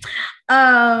 but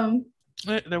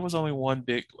there was only one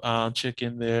big chick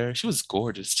in there. She was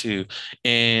gorgeous too,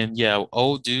 and yeah,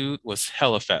 old dude was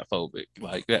hella fat phobic.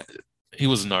 Like that,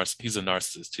 he's a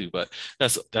narcissist too, but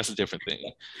that's a different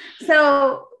thing.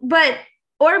 So, but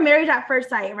or Married at First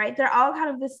Sight, right? They're all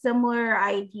kind of this similar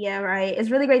idea, right?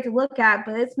 It's really great to look at,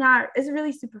 but it's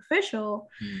really superficial.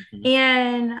 Mm-hmm.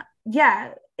 And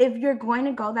yeah, if you're going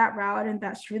to go that route and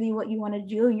that's really what you want to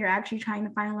do and you're actually trying to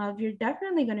find love, you're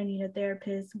definitely going to need a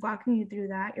therapist walking you through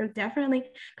that. You're definitely,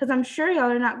 because I'm sure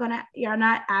you're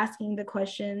not asking the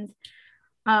questions.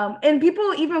 And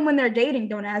people, even when they're dating,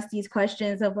 don't ask these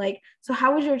questions of like, so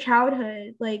how was your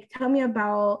childhood? Like, tell me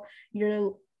about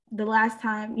the last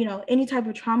time, any type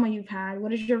of trauma you've had.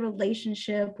 What is your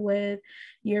relationship with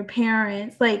your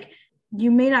parents? Like, you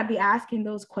may not be asking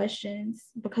those questions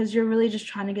because you're really just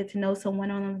trying to get to know someone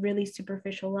on a really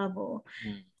superficial level.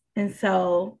 And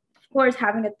so, of course,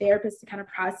 having a therapist to kind of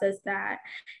process that,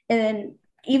 and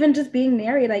even just being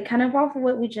married, like kind of off of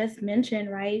what we just mentioned,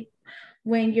 right?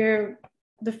 When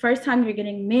the first time you're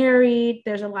getting married,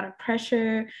 there's a lot of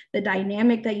pressure. The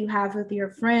dynamic that you have with your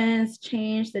friends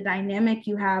change. The dynamic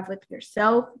you have with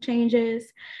yourself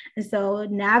changes. And so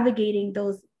navigating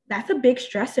those, that's a big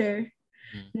stressor.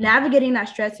 Mm-hmm. Navigating that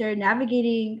stressor,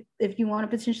 navigating if you want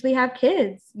to potentially have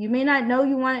kids. You may not know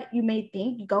you may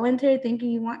think, you go into it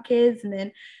thinking you want kids, and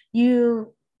then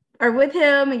you are with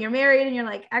him and you're married and you're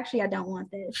like, actually, I don't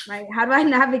want this, right? How do I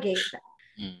navigate that?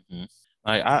 Mm-hmm.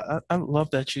 I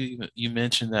love that you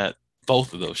mentioned that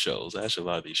both of those shows, actually a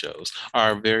lot of these shows,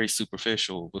 are very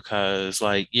superficial because,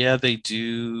 like, yeah, they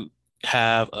do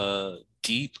have a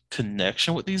deep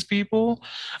connection with these people.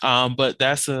 But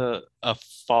that's a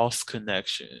false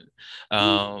connection,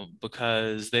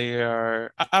 because they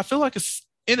are, I feel like it's,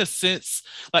 in a sense,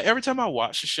 like every time I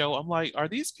watch the show, I'm like, are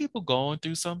these people going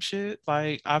through some shit?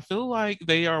 Like, I feel like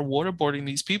they are waterboarding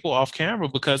these people off camera,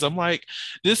 because I'm like,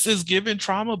 this is giving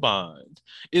trauma bond.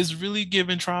 Is really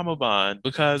giving trauma bond,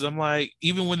 because I'm like,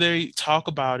 even when they talk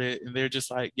about it and they're just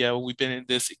like, yeah, well, we've been in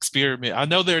this experiment. I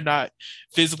know they're not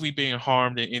physically being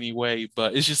harmed in any way,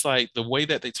 but it's just like the way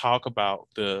that they talk about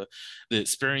the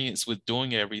experience with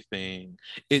doing everything,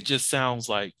 it just sounds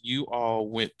like you all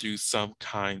went through some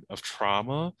kind of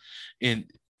trauma in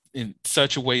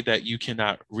such a way that you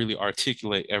cannot really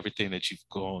articulate everything that you've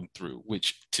gone through,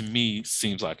 which to me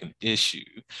seems like an issue.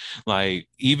 Like,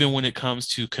 even when it comes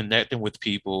to connecting with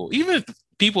people, even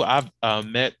people I've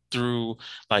met through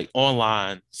like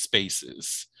online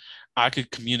spaces, I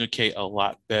could communicate a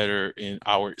lot better in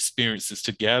our experiences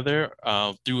together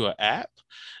through an app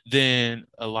than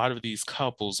a lot of these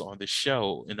couples on the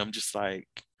show. And I'm just like,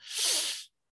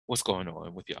 what's going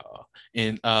on with y'all?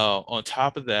 And on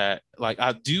top of that, like,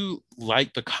 I do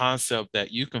like the concept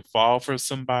that you can fall for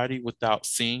somebody without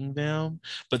seeing them,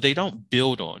 but they don't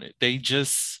build on it. They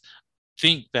just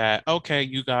think that, okay,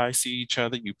 you guys see each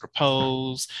other, you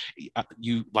propose,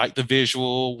 you like the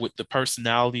visual with the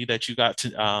personality that you got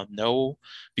to know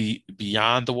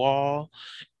beyond the wall,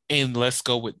 and let's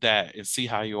go with that and see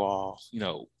how you all,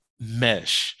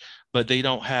 mesh. But they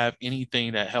don't have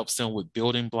anything that helps them with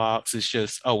building blocks. It's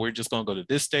just, oh, we're just going to go to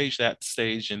this stage, that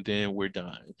stage, and then we're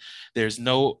done. There's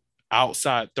no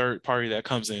outside third party that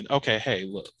comes in. Okay, hey,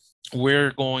 look,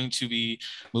 we're going to be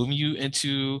moving you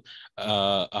into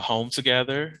a home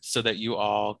together so that you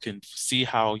all can see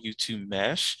how you two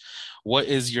mesh. What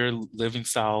is your living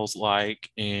styles like,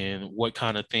 and what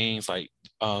kind of things, like,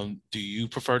 do you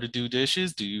prefer to do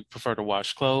dishes? Do you prefer to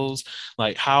wash clothes?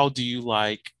 Like, how do you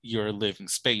like your living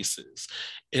spaces?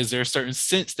 Is there a certain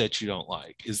scents that you don't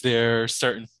like? Is there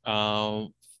certain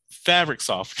fabric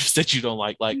softwares that you don't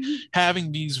like? Like,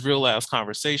 having these real ass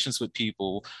conversations with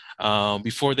people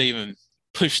before they even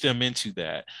push them into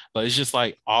that. But it's just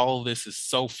like all of this is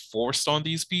so forced on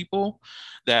these people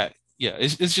that, yeah,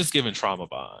 it's just giving trauma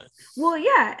bond. Well,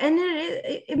 yeah, and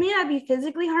it may not be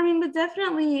physically harming, but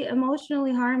definitely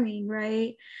emotionally harming,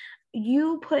 right?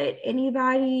 You put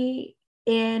anybody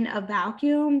in a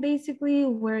vacuum, basically,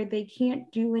 where they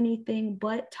can't do anything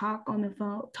but talk on the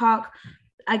phone,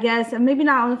 I guess, and maybe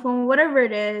not on the phone, whatever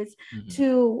it is,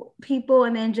 to people,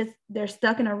 and then just they're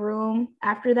stuck in a room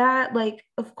after that. Like,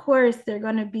 of course, they're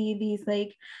going to be these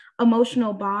like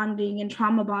emotional bonding and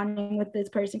trauma bonding with this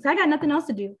person. Because I got nothing else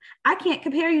to do. I can't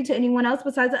compare you to anyone else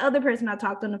besides the other person I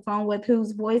talked on the phone with,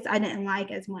 whose voice I didn't like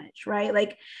as much, right?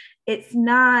 Like, it's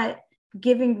not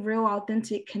giving real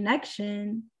authentic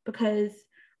connection, because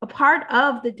a part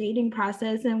of the dating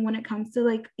process, and when it comes to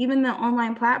like even the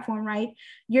online platform, right,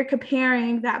 you're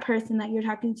comparing that person that you're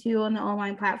talking to on the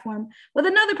online platform with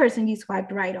another person you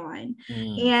swiped right on.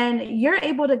 And you're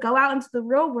able to go out into the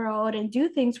real world and do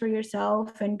things for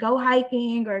yourself and go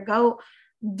hiking or go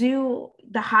do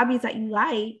the hobbies that you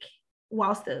like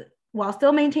while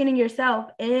still maintaining yourself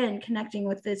and connecting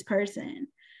with this person.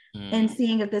 And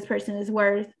seeing if this person is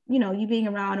worth, you being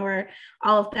around or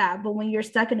all of that. But when you're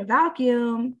stuck in a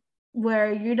vacuum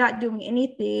where you're not doing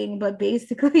anything but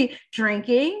basically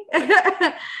drinking,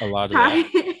 a lot of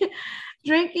that.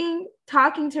 drinking,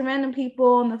 talking to random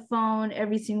people on the phone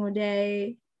every single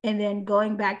day, and then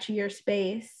going back to your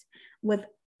space with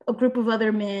a group of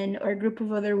other men or a group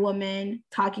of other women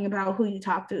talking about who you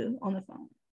talk to on the phone,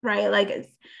 right? Like,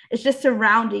 it's just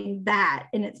surrounding that,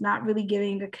 and it's not really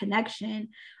giving a connection,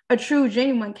 a true,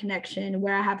 genuine connection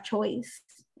where I have choice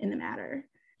in the matter.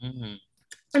 And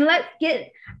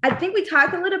I think we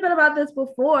talked a little bit about this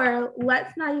before.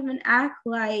 Let's not even act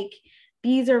like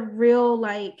these are real,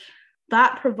 like,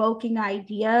 thought-provoking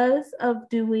ideas of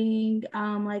doing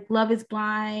like Love is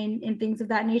Blind and things of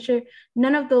that nature.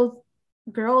 None of those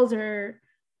girls are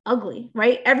ugly,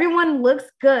 right? Everyone looks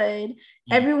good.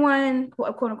 Everyone,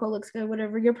 quote unquote, looks good,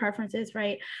 whatever your preference is,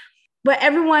 right? But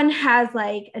everyone has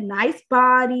like a nice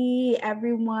body.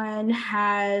 Everyone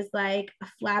has like a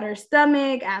flatter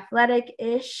stomach,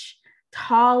 athletic-ish,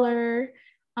 taller,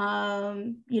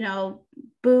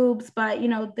 boobs, but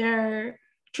they're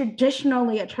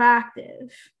traditionally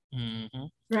attractive.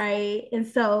 Right. And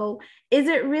so is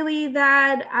it really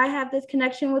that I have this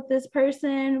connection with this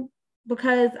person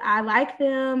because I like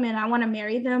them and I want to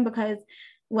marry them because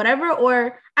whatever,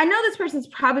 or I know this person's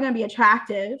probably going to be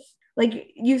attractive.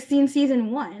 Like, you've seen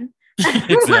season 1,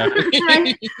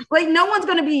 Exactly. like no one's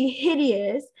gonna be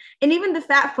hideous. And even the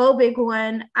fat phobic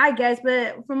one, I guess,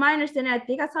 but from my understanding, I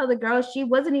think I saw the girl, she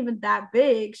wasn't even that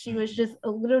big. She was just a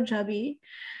little chubby.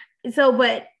 So,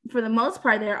 but for the most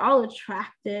part, they're all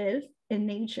attractive in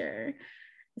nature.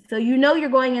 So you know you're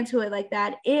going into it like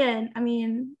that. And I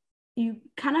mean, you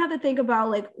kind of have to think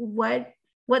about like what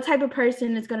type of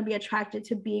person is going to be attracted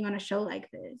to being on a show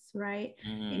like this, right?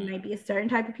 It might be a certain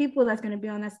type of people that's going to be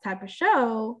on this type of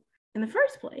show in the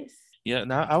first place. Yeah,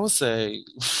 now I would say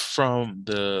from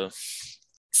the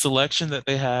selection that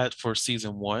they had for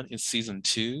season 1 and season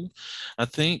 2, I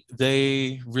think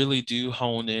they really do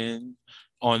hone in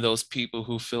on those people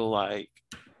who feel like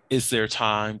it's their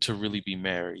time to really be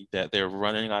married, that they're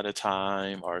running out of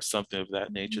time or something of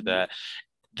that nature, that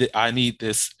I need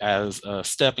this as a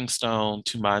stepping stone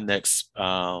to my next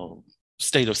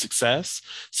state of success.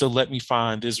 So let me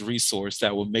find this resource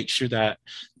that will make sure that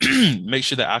make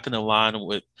sure that I can align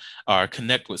with or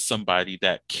connect with somebody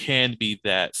that can be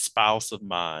that spouse of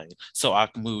mine, so I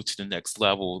can move to the next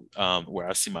level where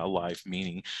I see my life,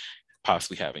 meaning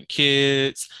possibly having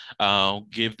kids,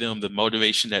 give them the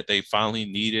motivation that they finally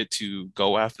needed to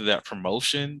go after that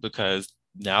promotion, because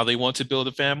now they want to build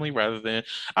a family rather than,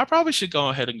 I probably should go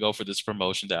ahead and go for this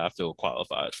promotion that I feel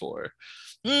qualified for.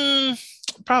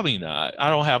 Probably not. I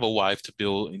don't have a wife to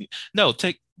build any. No,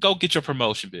 go get your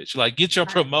promotion, bitch. Like, get your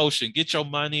promotion, get your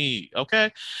money.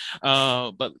 Okay.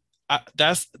 But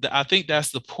I think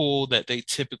that's the pull that they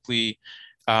typically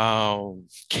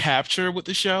capture with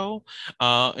the show.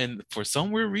 And for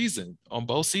some weird reason, on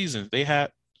both seasons, they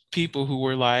had people who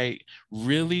were like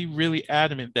really, really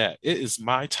adamant that it is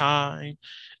my time.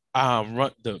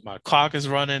 My clock is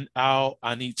running out.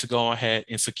 I need to go ahead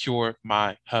and secure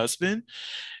my husband.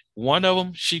 One of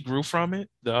them, she grew from it.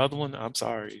 The other one, I'm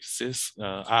sorry, sis.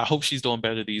 I hope she's doing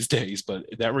better these days. But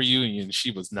that reunion,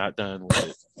 she was not done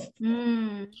with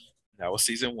it. That was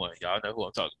season 1. Y'all know who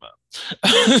I'm talking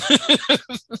about.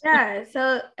 Yeah.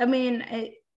 So I mean,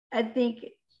 I think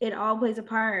it all plays a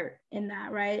part in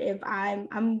that, right? If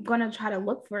I'm gonna try to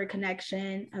look for a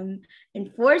connection,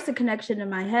 and force a connection in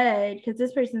my head, because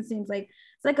this person seems like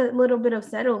it's like a little bit of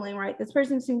settling, right? This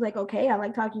person seems like, okay, I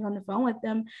like talking on the phone with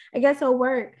them, I guess it'll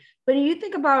work. But you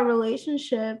think about a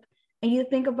relationship and you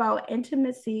think about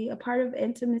intimacy, a part of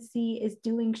intimacy is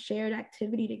doing shared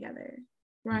activity together,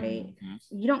 right?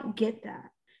 You don't get that.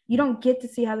 You don't get to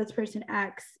see how this person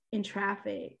acts in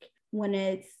traffic when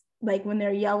it's like when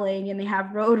they're yelling and they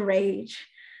have road rage.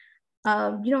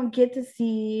 You don't get to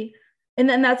see, and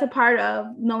then that's a part of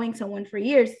knowing someone for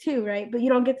years too, right? But you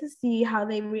don't get to see how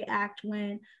they react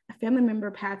when a family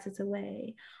member passes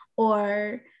away,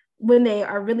 or when they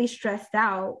are really stressed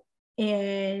out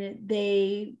and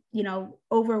they,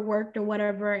 overworked or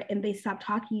whatever, and they stop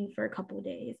talking for a couple of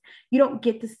days. You don't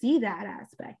get to see that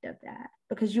aspect of that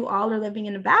because you all are living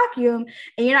in a vacuum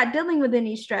and you're not dealing with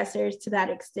any stressors to that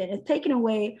extent. It's taking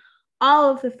away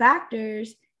all of the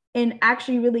factors and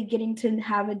actually really getting to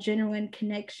have a genuine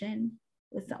connection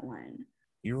with someone.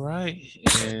 You're right.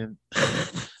 And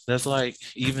that's like,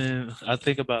 even I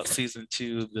think about season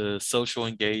 2, the social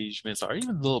engagements or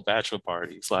even little bachelor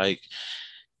parties. Like,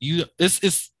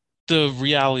 it's the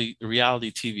reality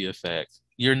TV effect.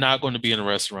 You're not going to be in a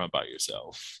restaurant by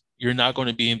yourself. You're not going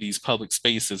to be in these public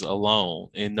spaces alone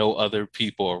and no other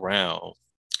people around.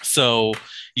 So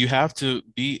you have to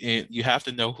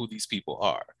know who these people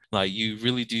are. Like, you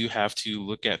really do have to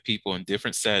look at people in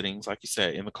different settings, like you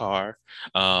said, in the car,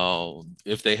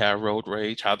 if they have road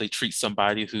rage, how they treat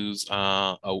somebody who's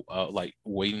like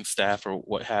waiting staff or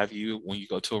what have you when you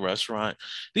go to a restaurant.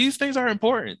 These things are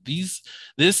important.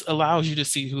 This allows you to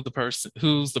see who's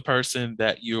the person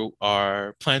that you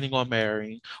are planning on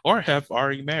marrying or have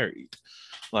already married.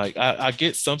 Like, I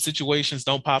get some situations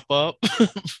don't pop up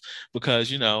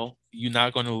because, you're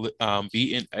not going to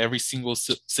be in every single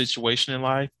situation in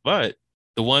life. But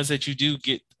the ones that you do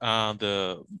get,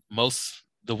 the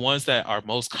ones that are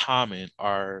most common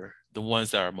are the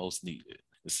ones that are most needed,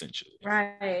 essentially.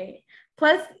 Right.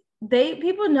 Plus,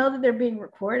 people know that they're being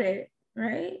recorded,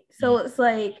 right? So it's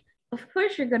like, of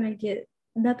course you're going to get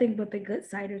nothing but the good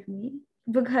side of me,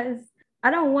 because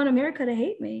I don't want America to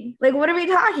hate me. Like, what are we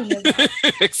talking about?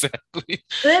 Exactly. And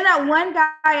then that one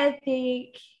guy, I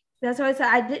think, that's what I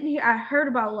said. I heard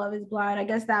about Love is Blind. I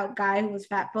guess that guy who was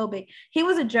fat phobic, he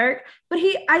was a jerk, but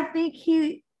I think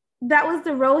that was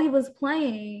the role he was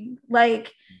playing.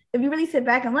 Like, if you really sit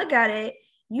back and look at it,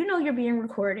 you're being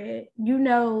recorded. You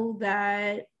know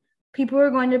that people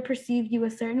are going to perceive you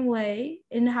a certain way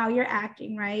in how you're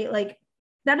acting, right? Like,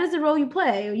 that is the role you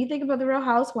play. When you think about the Real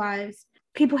Housewives,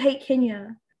 people hate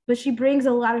Kenya but she brings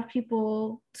a lot of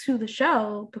people to the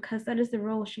show because that is the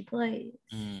role she plays.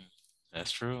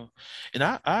 That's true, and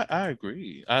I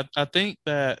agree. I think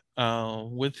that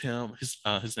with him, his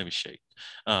name is Shake.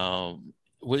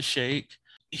 With Shake,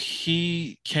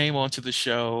 he came onto the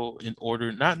show in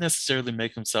order not necessarily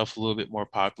make himself a little bit more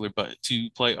popular, but to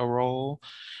play a role,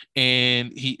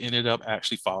 and he ended up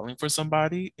actually falling for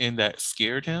somebody, and that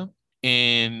scared him.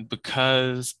 And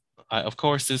because of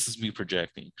course, this is me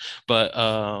projecting,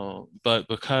 but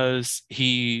because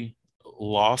he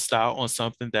lost out on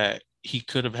something that he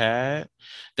could have had,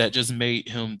 that just made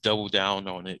him double down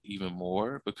on it even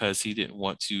more because he didn't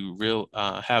want to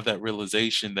have that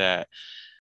realization that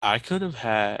I could have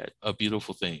had a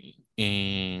beautiful thing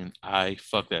and I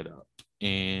fucked that up.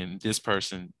 And this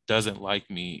person doesn't like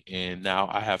me. And now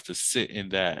I have to sit in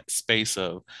that space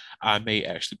of I may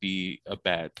actually be a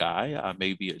bad guy. I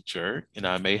may be a jerk and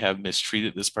I may have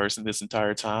mistreated this person this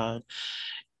entire time.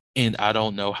 And I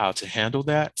don't know how to handle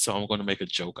that. So I'm going to make a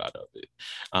joke out of it.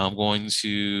 I'm going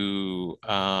to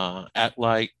act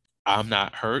like I'm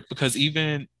not hurt because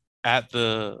even at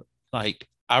the, like,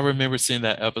 I remember seeing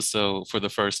that episode for the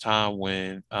first time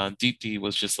when Deepti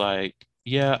was just like,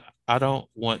 yeah, I don't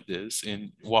want this,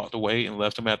 and walked away and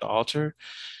left him at the altar.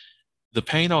 The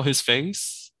pain on his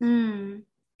face,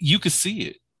 you could see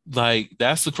it. Like,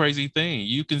 that's the crazy thing.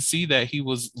 You can see that he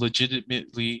was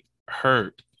legitimately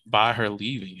hurt by her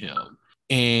leaving him.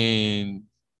 And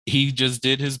he just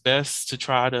did his best to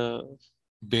try to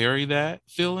bury that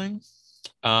feeling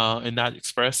and not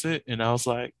express it. And I was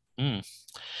like, And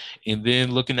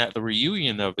then looking at the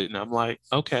reunion of it, and I'm like,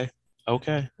 okay.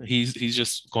 He's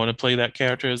just going to play that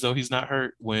character as though he's not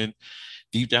hurt when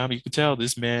deep down you could tell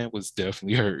this man was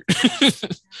definitely hurt.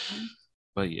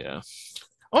 But yeah.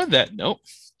 On that note,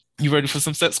 you ready for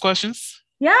some sex questions?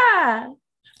 Yeah.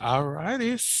 All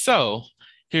righty. So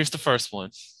here's the first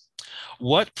one.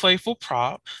 What playful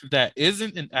prop that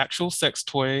isn't an actual sex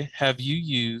toy have you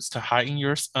used to heighten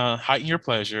your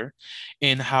pleasure,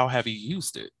 and how have you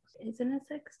used it? Isn't a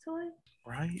sex toy?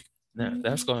 Right. Now,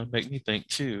 that's going to make me think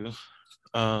too.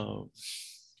 Oh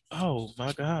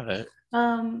my God.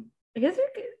 I guess we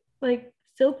could, like,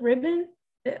 silk ribbon.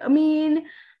 I mean,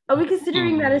 are we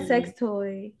considering that a sex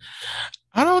toy?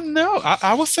 I don't know.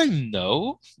 I would say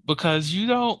no, because you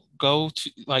don't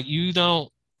you don't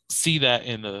see that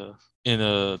in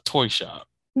a toy shop.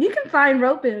 You can find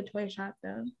rope in a toy shop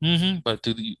though. But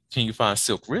can you find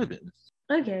silk ribbon?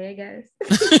 Okay, I guess.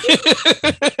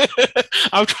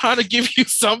 I'm trying to give you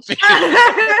something.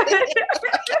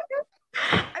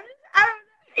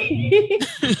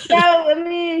 So, I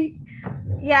mean,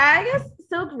 yeah, I guess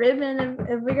silk ribbon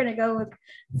if we're gonna go with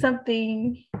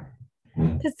something,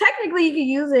 because technically you can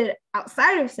use it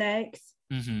outside of sex.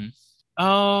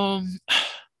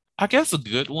 I guess a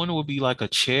good one would be like a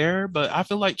chair, but I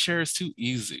feel like chair is too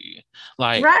easy.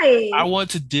 Like, right. I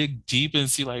want to dig deep and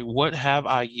see, like, what have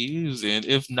I used, and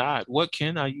if not, what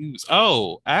can I use?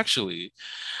 Oh, actually,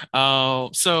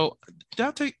 so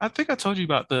I think I told you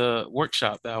about the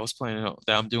workshop that I was planning on,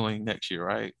 that I'm doing next year,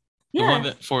 right? Yeah. The one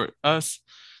that for us.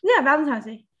 Yeah, Valentine's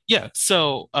Day. Yeah.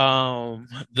 So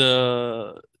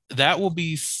that will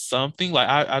be something like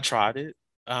I tried it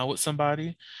with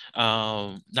somebody,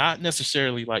 not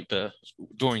necessarily like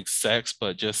during sex,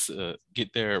 but just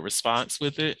get their response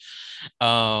with it.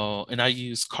 And I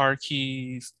use car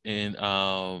keys and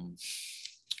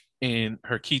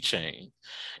her keychain,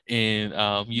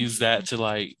 and use that to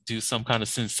like do some kind of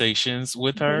sensations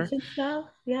with her. Stuff.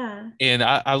 Yeah. And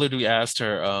I literally asked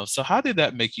her, so how did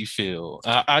that make you feel?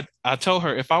 I told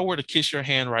her, if I were to kiss your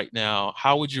hand right now,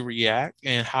 how would you react?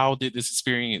 And how did this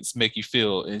experience make you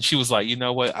feel? And she was like, you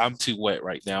know what? I'm too wet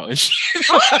right now. And she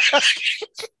I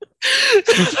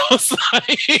was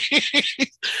like,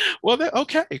 well,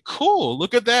 okay, cool.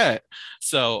 Look at that.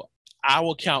 So I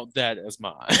will count that as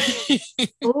mine.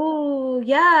 Oh,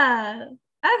 yeah.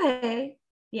 Okay.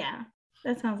 Yeah.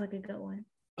 That sounds like a good one.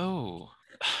 Oh,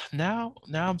 now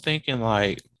I'm thinking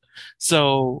like,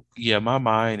 so yeah, my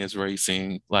mind is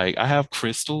racing. Like, I have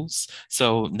crystals.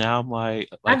 So now I'm like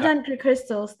I've done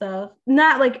crystal stuff,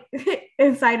 not like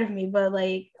inside of me, but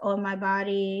like on my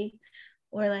body,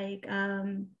 or like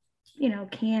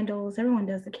candles. Everyone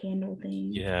does the candle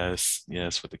thing. Yes,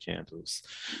 with the candles.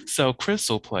 So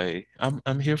crystal play,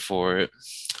 I'm here for it.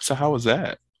 So how was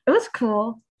that? It was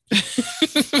cool.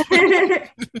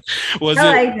 Was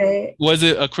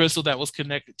it a crystal that was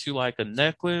connected to like a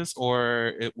necklace,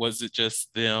 or was it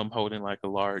just them holding like a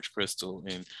large crystal?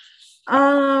 And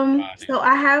so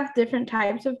I have different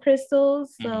types of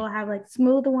crystals. So I have like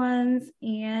smooth ones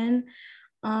and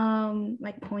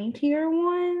like pointier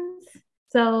ones.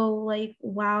 So like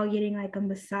while getting like a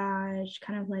massage,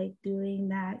 kind of like doing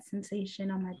that sensation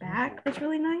on my back was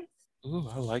really nice. Ooh,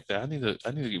 I like that. I need to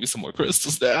give you some more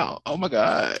crystals now. Oh my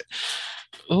God.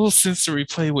 Oh, sensory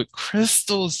play with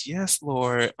crystals. Yes,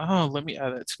 Lord. Oh, let me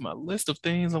add that to my list of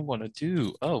things I'm gonna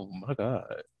do. Oh my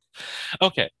God.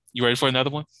 Okay, you ready for another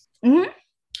one? Mhm.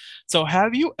 So,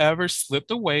 have you ever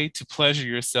slipped away to pleasure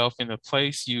yourself in a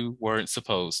place you weren't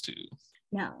supposed to?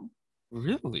 No,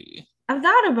 Really? I've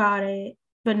thought about it,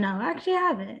 but no, actually I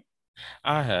haven't.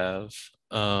 I have.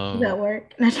 Does that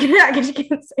work? I guess you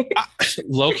can't say.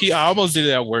 Low key, I almost did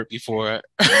it at work before.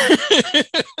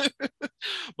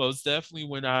 Most definitely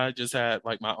when I just had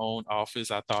like my own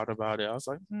office, I thought about it. I was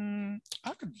like,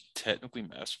 I could technically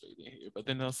masturbate in here. But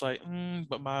then I was like,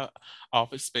 but my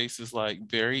office space is like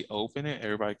very open and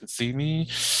everybody can see me.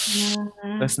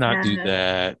 Let's not do Yeah.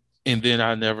 that. And then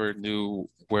I never knew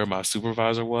where my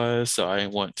supervisor was. So I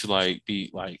didn't want to like be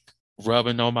like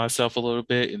rubbing on myself a little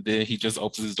bit. And then he just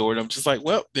opens his door and I'm just like,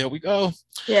 well, there we go.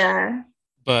 Yeah.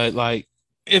 But like,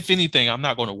 if anything, I'm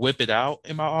not going to whip it out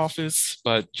in my office,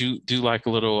 but you do like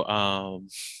a little,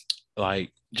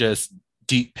 like just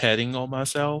deep petting on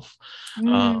myself,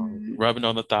 Mm. rubbing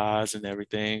on the thighs and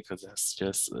everything, because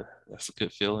that's a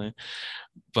good feeling.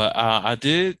 But I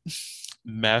did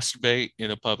masturbate in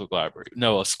a public library,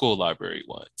 no, a school library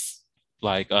once.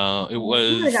 Like, it You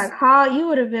would have was got caught. You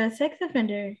would have been a sex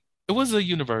offender. it was a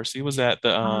university. It was at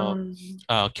the Um,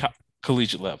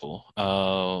 collegiate level.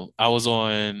 I was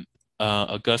on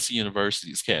Augusta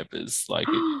University's campus, like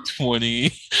in 20,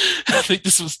 I think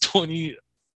this was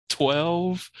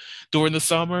 2012 during the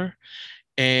summer,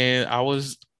 and I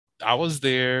was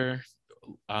there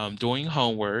doing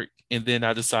homework, and then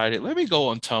I decided let me go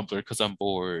on Tumblr because I'm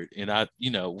bored, and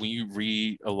when you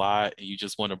read a lot and you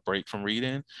just want to break from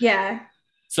reading. yeah.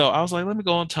 So I was like, let me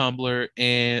go on Tumblr.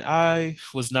 And I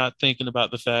was not thinking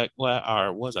about the fact, well,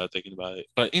 or was I thinking about it?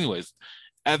 But, anyways,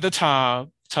 at the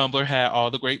time, Tumblr had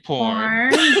all the great porn.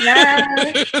 Porn. Yeah.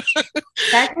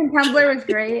 Back when Tumblr was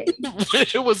great.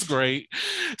 It was great.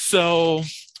 So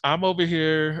I'm over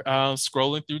here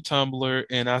scrolling through Tumblr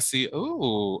and I see,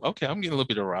 oh, okay, I'm getting a little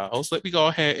bit aroused. Let me go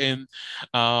ahead and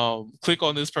click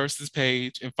on this person's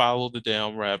page and follow the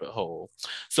damn rabbit hole.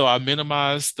 So I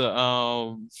minimized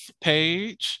the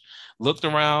page, looked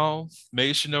around,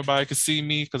 made sure nobody could see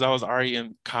me because I was already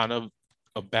in kind of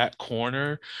a back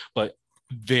corner, but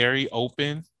very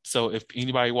open. So if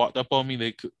anybody walked up on me,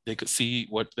 they could see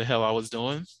what the hell I was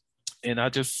doing. And I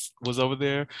just was over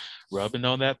there rubbing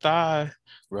on that thigh,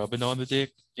 rubbing on the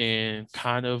dick, and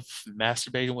kind of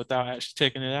masturbating without actually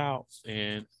taking it out.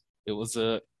 And it was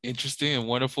a interesting and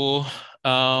wonderful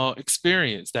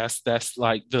experience. That's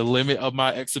like the limit of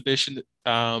my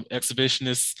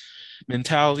exhibitionist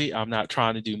mentality. I'm not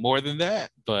trying to do more than that,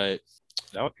 but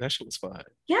that shit was fun.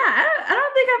 Yeah, I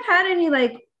don't think I've had any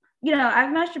like,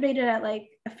 I've masturbated at like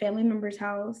a family member's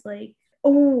house. Like,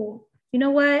 oh, you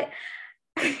know what?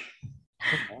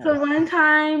 So one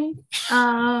time,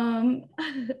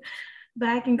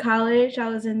 back in college, I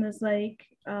was in this like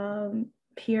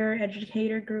peer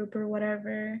educator group or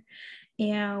whatever,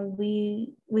 and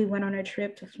we went on a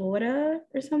trip to Florida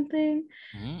or something,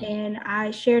 and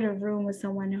I shared a room with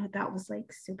someone who I thought was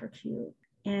like super cute,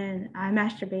 and I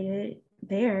masturbated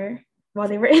there while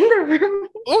they were in the room.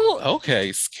 Oh,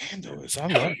 okay, scandalous. I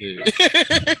love it.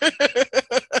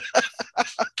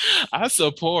 I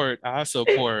support.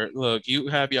 Look, you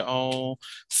have your own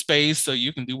space, so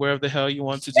you can do whatever the hell you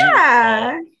want to do.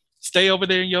 Yeah. Stay over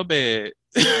there in your bed.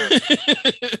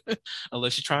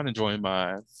 Unless you're trying to join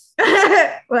mine.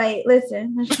 Wait,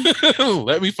 listen.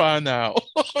 Let me find out.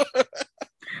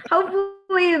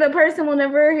 Hopefully the person will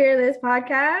never hear this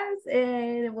podcast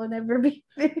and it will never be.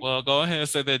 Well, go ahead and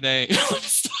say their name.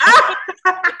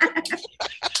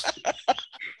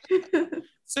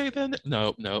 Say that.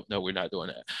 No, we're not doing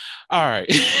that. All right.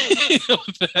 On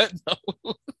that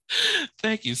note,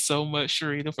 thank you so much,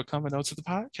 Sharita, for coming on to the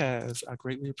podcast. I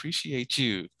greatly appreciate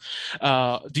you.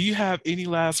 Do you have any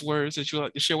last words that you'd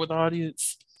like to share with the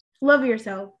audience? Love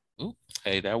yourself. Ooh,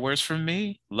 hey, that works for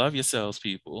me. Love yourselves,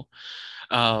 people.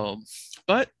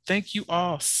 But thank you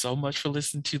all so much for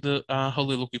listening to the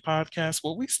Holiloquy podcast,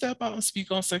 where we step out and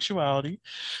speak on sexuality.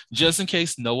 Just in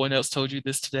case no one else told you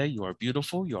this today, you are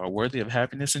beautiful, you are worthy of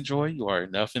happiness and joy, you are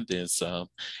enough and then some.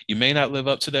 You may not live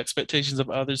up to the expectations of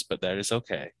others, but that is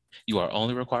okay. You are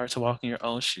only required to walk in your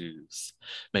own shoes.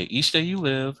 May each day you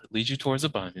live lead you towards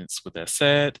abundance. With that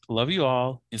said, love you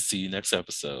all and see you next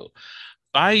episode.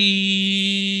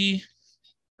 Bye.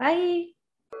 Bye.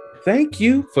 Thank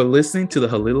you for listening to the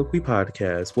Holiloquy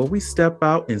Podcast, where we step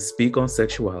out and speak on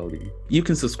sexuality. You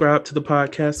can subscribe to the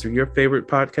podcast through your favorite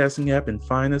podcasting app and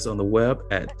find us on the web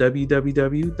at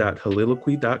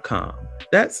www.holiloquy.com.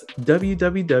 That's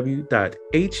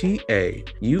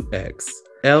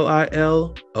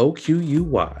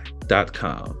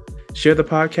www.HEAUXLILOQUY.com. Share the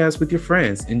podcast with your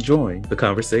friends and join the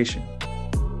conversation.